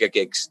put on bigger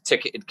gigs,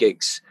 ticketed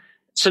gigs.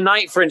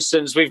 Tonight, for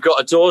instance, we've got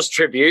a Doors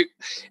tribute,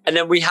 and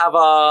then we have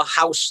our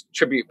house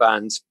tribute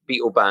band,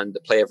 Beatle band,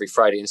 that play every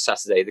Friday and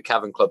Saturday, the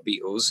Cavern Club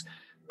Beatles.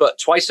 But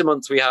twice a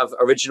month, we have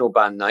original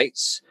band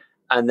nights.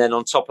 And then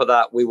on top of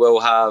that, we will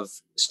have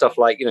stuff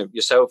like,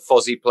 yourself,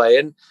 Fozzy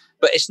playing.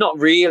 But it's not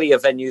really a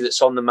venue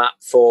that's on the map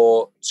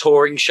for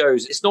touring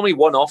shows. It's normally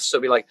one-off. So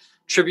it'll be like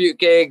tribute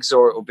gigs,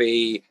 or it'll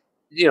be,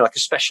 like a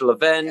special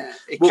event. Yeah,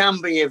 it can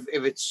be if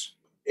it's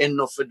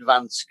enough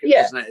advance.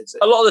 Yeah. Isn't it?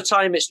 A lot of the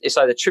time, it's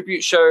either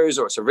tribute shows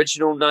or it's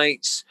original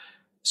nights.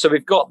 So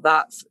we've got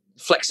that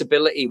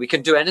flexibility. We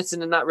can do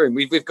anything in that room.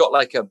 We've got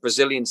like a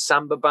Brazilian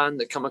samba band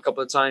that come a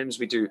couple of times.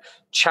 We do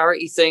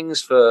charity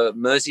things for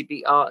Mersey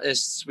Beat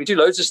artists. We do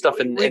loads of stuff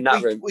in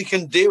that room. We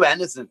can do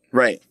anything.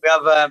 Right. We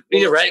have.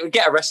 We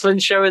get a wrestling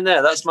show in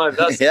there. That's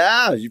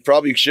yeah, you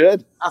probably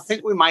should. I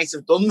think we might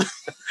have done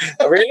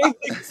that. Really?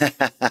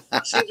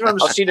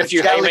 I've seen a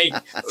few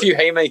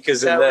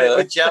haymakers in there.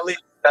 With jelly.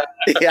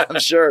 Yeah, I'm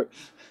sure.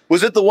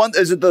 Was it the one?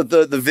 Is it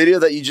the video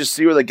that you just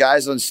see where the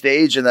guy's on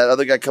stage and that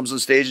other guy comes on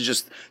stage and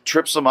just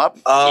trips him up?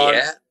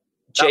 Yeah,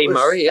 Jay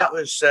Murray. Yeah, that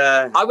was.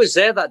 I was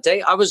there that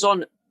day. I was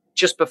on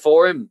just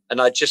before him,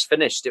 and I just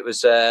finished. It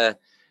was a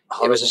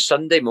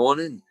Sunday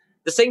morning.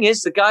 The thing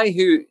is, the guy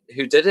who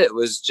did it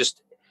was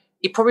just.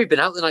 He'd probably been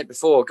out the night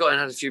before, got in,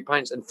 had a few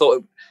pints, and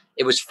thought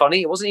it was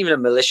funny. It wasn't even a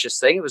malicious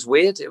thing. It was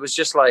weird. It was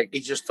just like he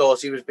just thought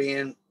he was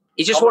being.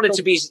 He just wanted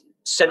to be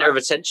center of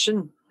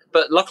attention.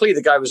 But luckily,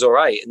 the guy was all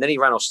right. And then he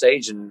ran off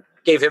stage and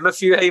gave him a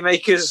few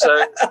haymakers.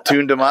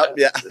 Tuned him up,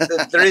 yeah.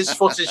 There is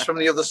footage from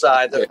the other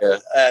side.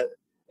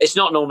 It's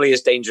not normally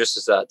as dangerous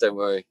as that, don't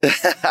worry.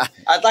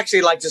 I'd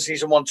actually like to see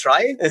someone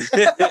try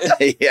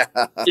it. Yeah.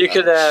 You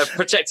can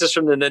protect us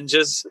from the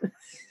ninjas.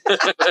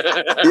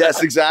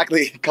 Yes,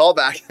 exactly. Call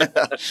back.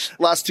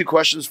 Last two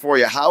questions for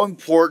you. How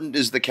important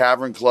is the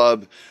Cavern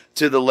Club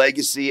to the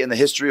legacy and the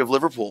history of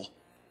Liverpool?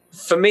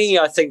 For me,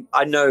 I think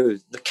I know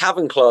the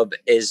Cavern Club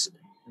is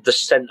the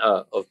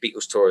centre of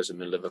Beatles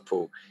tourism in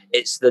Liverpool.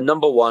 It's the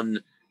number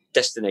one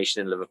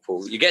destination in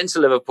Liverpool. You get into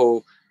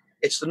Liverpool.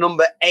 It's the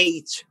number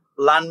 8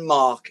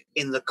 landmark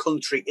in the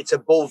country. It's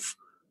above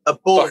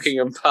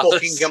Buckingham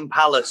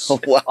Palace,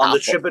 wow. on the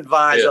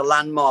TripAdvisor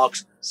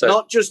landmarks. So,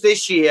 not just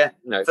this year,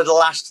 for the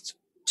last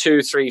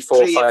 2, 3,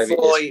 4,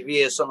 5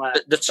 years, something like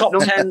that. The top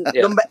 10,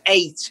 number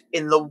 8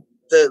 in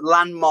the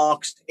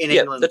landmarks in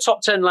England. The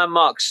top 10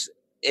 landmarks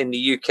in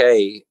the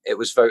UK, it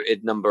was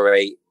voted number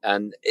 8,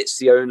 and it's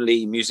the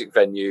only music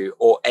venue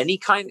or any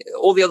kind.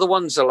 All the other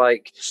ones are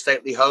like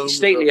stately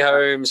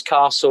homes,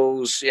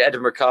 castles,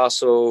 Edinburgh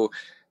Castle,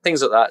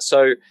 things like that.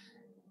 So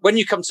when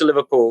you come to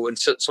Liverpool and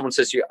someone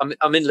says to you,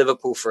 I'm in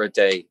Liverpool for a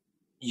day,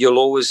 you'll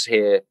always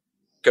hear,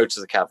 go to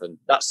the Cavern.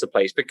 That's the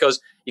place,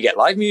 because you get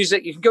live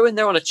music. You can go in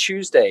there on a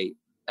Tuesday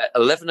at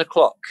 11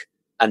 o'clock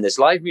and there's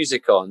live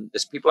music on.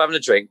 There's people having a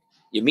drink.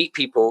 You meet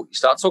people, you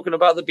start talking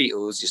about the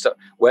Beatles,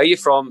 where you're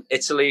from,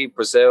 Italy,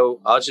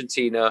 Brazil,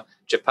 Argentina,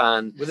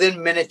 Japan.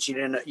 Within minutes,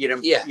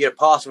 you're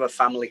part of a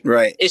family.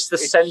 Right. It's the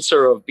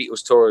centre of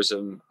Beatles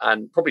tourism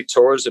and probably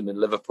tourism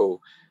in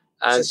Liverpool.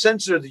 And it's the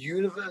centre of the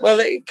universe. Well,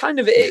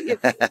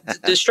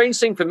 the strange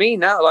thing for me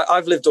now, like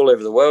I've lived all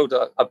over the world.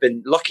 I've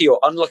been lucky or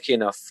unlucky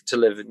enough to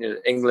live in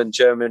England,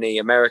 Germany,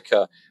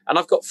 America, and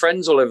I've got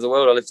friends all over the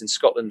world. I lived in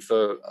Scotland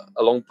for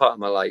a long part of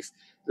my life.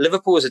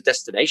 Liverpool is a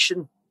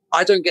destination.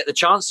 I don't get the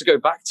chance to go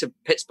back to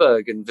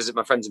Pittsburgh and visit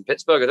my friends in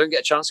Pittsburgh. I don't get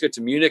a chance to go to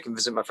Munich and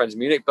visit my friends in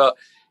Munich, but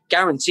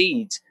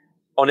guaranteed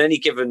on any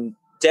given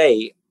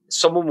day,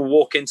 someone will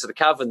walk into the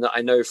Cavern that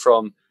I know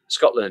from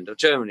Scotland or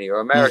Germany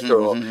or America,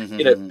 or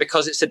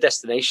because it's a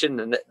destination,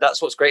 and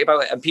that's what's great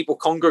about it. And people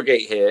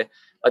congregate here.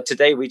 Like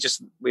today, we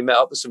met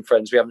up with some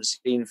friends we haven't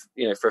seen,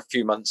 for a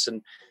few months,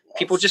 and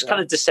people just kind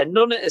of descend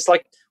on it. It's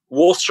like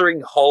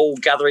watering hole,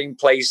 gathering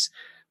place,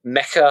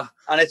 Mecca,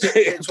 and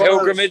it's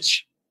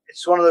pilgrimage.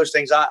 It's one of those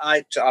things.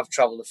 I've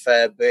travelled a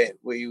fair bit.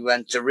 We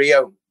went to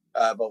Rio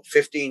about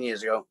 15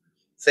 years ago.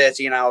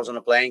 13 hours on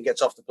a plane.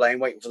 Gets off the plane,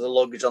 waiting for the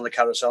luggage on the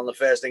carousel. And the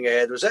first thing I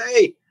heard was,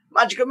 "Hey,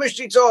 Magical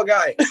Mystery Tour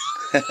guy."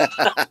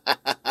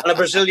 And a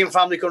Brazilian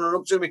family coming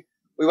up to me.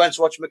 We went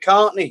to watch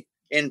McCartney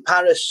in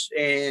Paris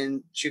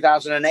in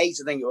 2008,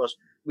 I think it was.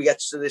 We get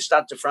to the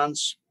Stade de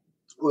France.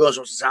 We go to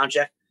watch the sound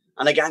check.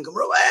 And a gang come,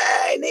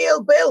 "Hey,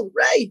 Neil, Bill,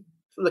 Ray,"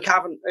 from the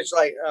Cavern. It's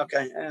like,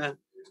 okay.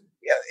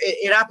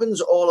 It happens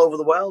all over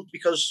the world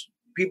because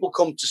people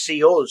come to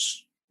see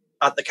us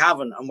at the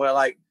Cavern. And we're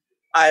like,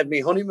 I had my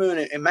honeymoon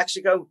in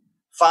Mexico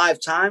 5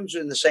 times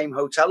in the same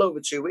hotel over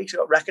 2 weeks. I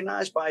got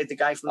recognized by the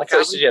guy from the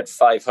Cavern. You had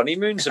 5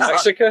 honeymoons in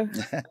Mexico?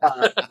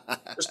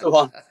 Just the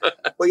one.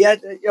 But yeah,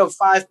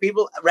 5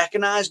 people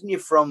recognizing you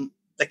from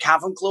the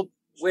Cavern Club.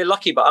 we're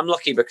lucky, but I'm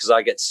lucky because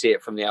I get to see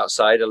it from the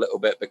outside a little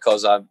bit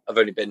because I've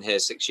only been here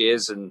 6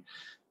 years, and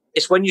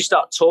it's when you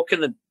start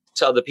talking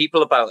to other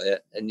people about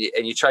it, and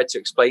you try to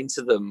explain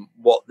to them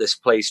what this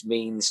place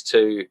means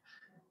to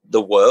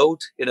the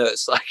world. You know,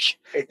 it's like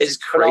it's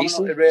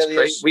crazy. It really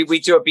is. We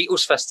do a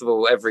Beatles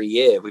festival every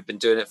year. We've been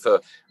doing it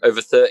for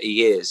over 30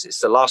 years. It's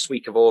the last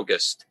week of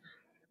August.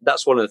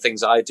 That's one of the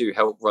things I do,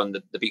 help run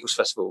the Beatles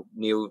festival.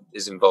 Neil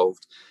is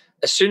involved.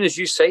 As soon as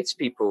you say to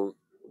people,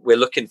 we're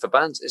looking for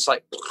bands, it's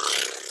like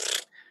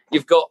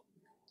you've got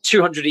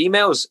 200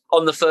 emails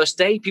on the first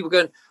day. People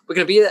going, we're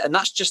going to be there. And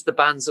that's just the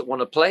bands that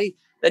want to play.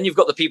 Then you've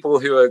got the people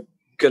who are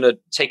going to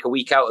take a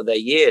week out of their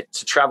year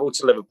to travel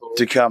to Liverpool.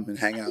 To come and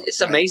hang out. It's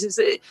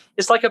amazing.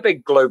 It's like a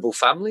big global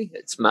family.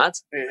 It's mad.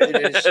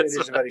 It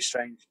is very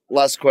strange.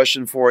 Last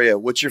question for you.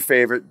 What's your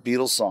favorite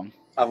Beatles song?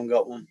 I haven't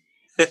got one.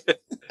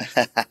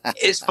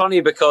 It's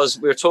funny because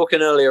we were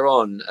talking earlier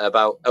on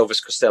about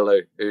Elvis Costello,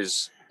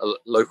 who's a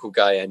local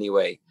guy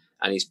anyway,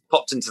 and he's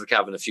popped into the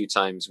Cavern a few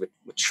times. We're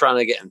trying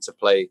to get him to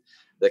play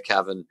the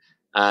Cavern.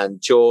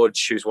 And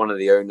George, who's one of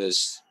the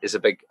owners, is a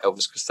big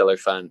Elvis Costello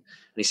fan. And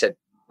he said,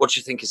 what do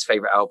you think his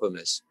favorite album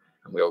is?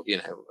 And we all,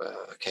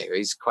 okay,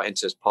 he's quite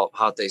into his pop,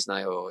 Hard Day's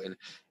Night.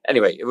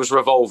 Anyway, it was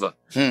Revolver.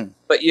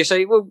 But you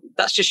say, well,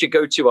 that's just your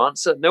go-to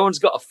answer. No one's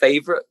got a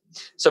favorite.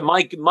 So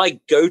my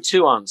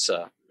go-to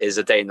answer is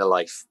A Day in the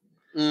Life.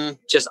 I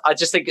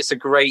just think it's a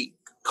great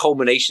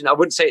culmination. I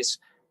wouldn't say it's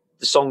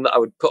the song that I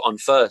would put on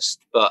first,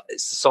 but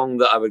it's the song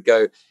that I would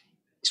go,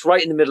 it's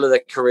right in the middle of their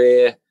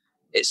career.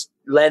 It's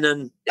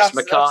Lennon, it's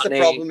McCartney. That's the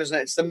problem, isn't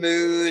it? It's the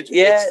mood,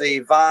 it's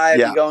the vibe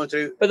you're going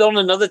through. But on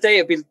another day,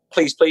 it'd be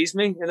Please Please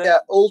Me. You know? Yeah,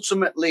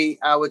 ultimately,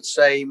 I would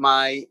say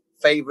my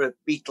favourite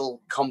Beatle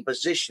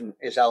composition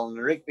is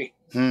Eleanor Rigby.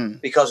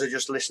 Because I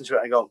just listen to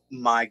it and go,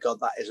 my God,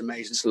 that is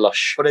amazing. It's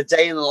lush. But A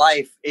Day in the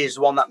Life is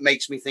one that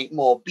makes me think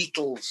more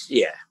Beatles.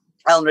 Yeah.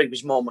 Eleanor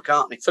Rigby's more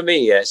McCartney. For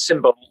me, yeah,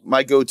 symbol.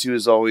 My go-to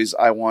is always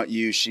I Want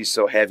You, She's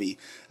So Heavy.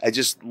 I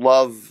just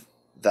love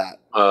that.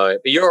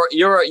 But you're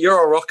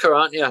a rocker,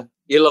 aren't you?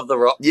 You love the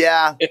rock.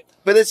 Yeah.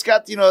 But it's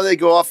got, they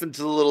go off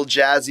into the little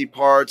jazzy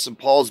parts, and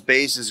Paul's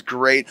bass is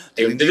great.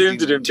 Yeah.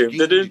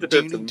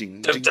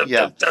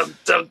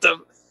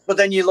 But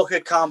then you look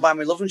at Can't Buy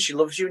Me Love and She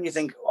Loves You, and you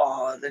think,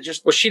 oh, they're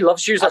just... Well, She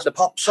Loves You is like the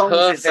pop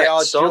songs. They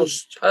are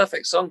just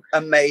perfect song.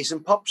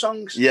 Amazing pop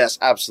songs. Yes,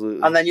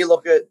 absolutely. And then you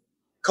look at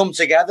Come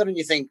Together and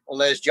you think, well,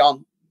 there's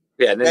John.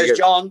 Yeah, and then there's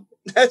John.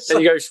 Then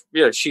you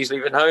go, She's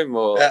Leaving Home,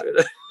 or... Yeah.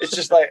 It's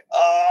just like,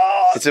 oh...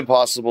 It's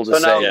impossible to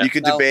say. You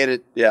can debate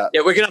it. Yeah.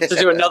 Yeah, we're going to have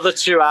to do another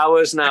 2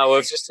 hours now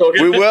of just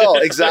talking. We will,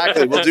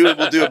 exactly. We'll do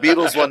a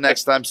Beatles one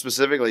next time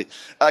specifically.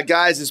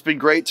 Guys, it's been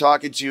great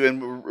talking to you,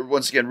 and we're,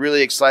 once again,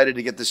 really excited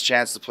to get this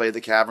chance to play at the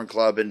Cavern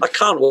Club. And I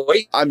can't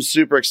wait. I'm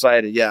super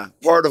excited, yeah.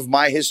 Part of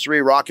my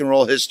history, rock and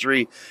roll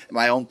history,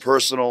 my own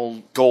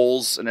personal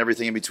goals, and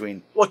everything in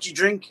between. What do you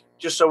drink?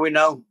 Just so we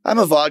know. I'm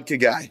a vodka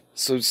guy,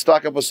 so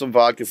stock up with some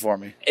vodka for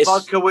me.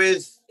 Vodka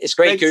with... It's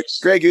Grey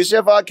Goose. Grey Goose,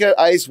 yeah, vodka,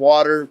 ice,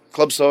 water,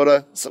 club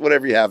soda,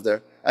 whatever you have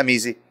there. I'm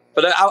easy.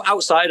 But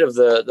outside of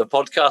the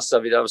podcast,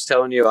 I was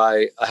telling you,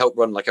 I help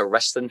run like a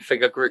wrestling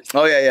figure group.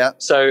 Oh, yeah.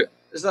 So...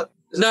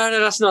 No,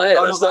 that's not it.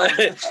 That's not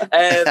it.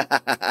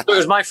 It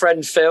was my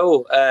friend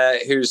Phil,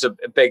 who's a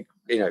big,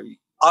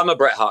 I'm a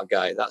Bret Hart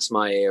guy. That's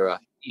my era.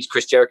 He's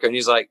Chris Jericho, and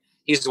he's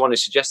the one who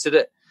suggested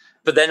it.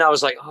 But then I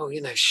was like, oh,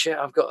 shit,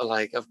 I've got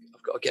to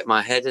get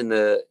my head in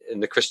the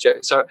Chris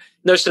Jericho. So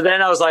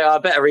then I was like, I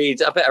better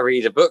read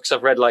a book. So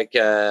I've read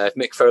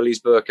Mick Foley's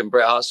book and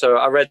Bret Hart. So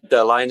I read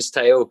The Lion's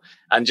Tale,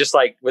 and just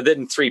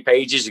within 3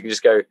 pages, you can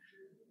just go,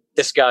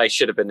 this guy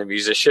should have been a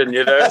musician.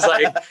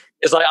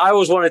 It's like I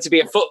always wanted to be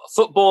a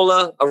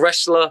footballer, a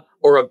wrestler,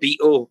 or a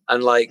Beatle.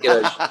 And I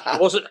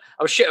was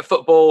shit at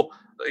football.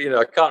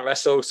 I can't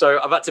wrestle, so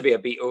I've had to be a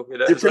Beatle.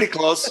 You're pretty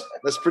close.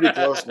 That's pretty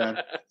close,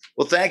 man.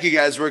 Well, thank you,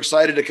 guys. We're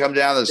excited to come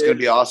down. That's going to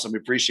be awesome. We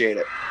appreciate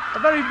it. A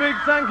very big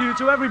thank you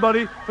to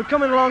everybody for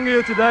coming along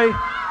here today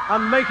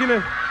and making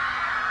you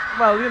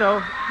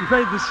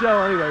made this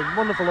show anyway.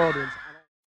 Wonderful audience.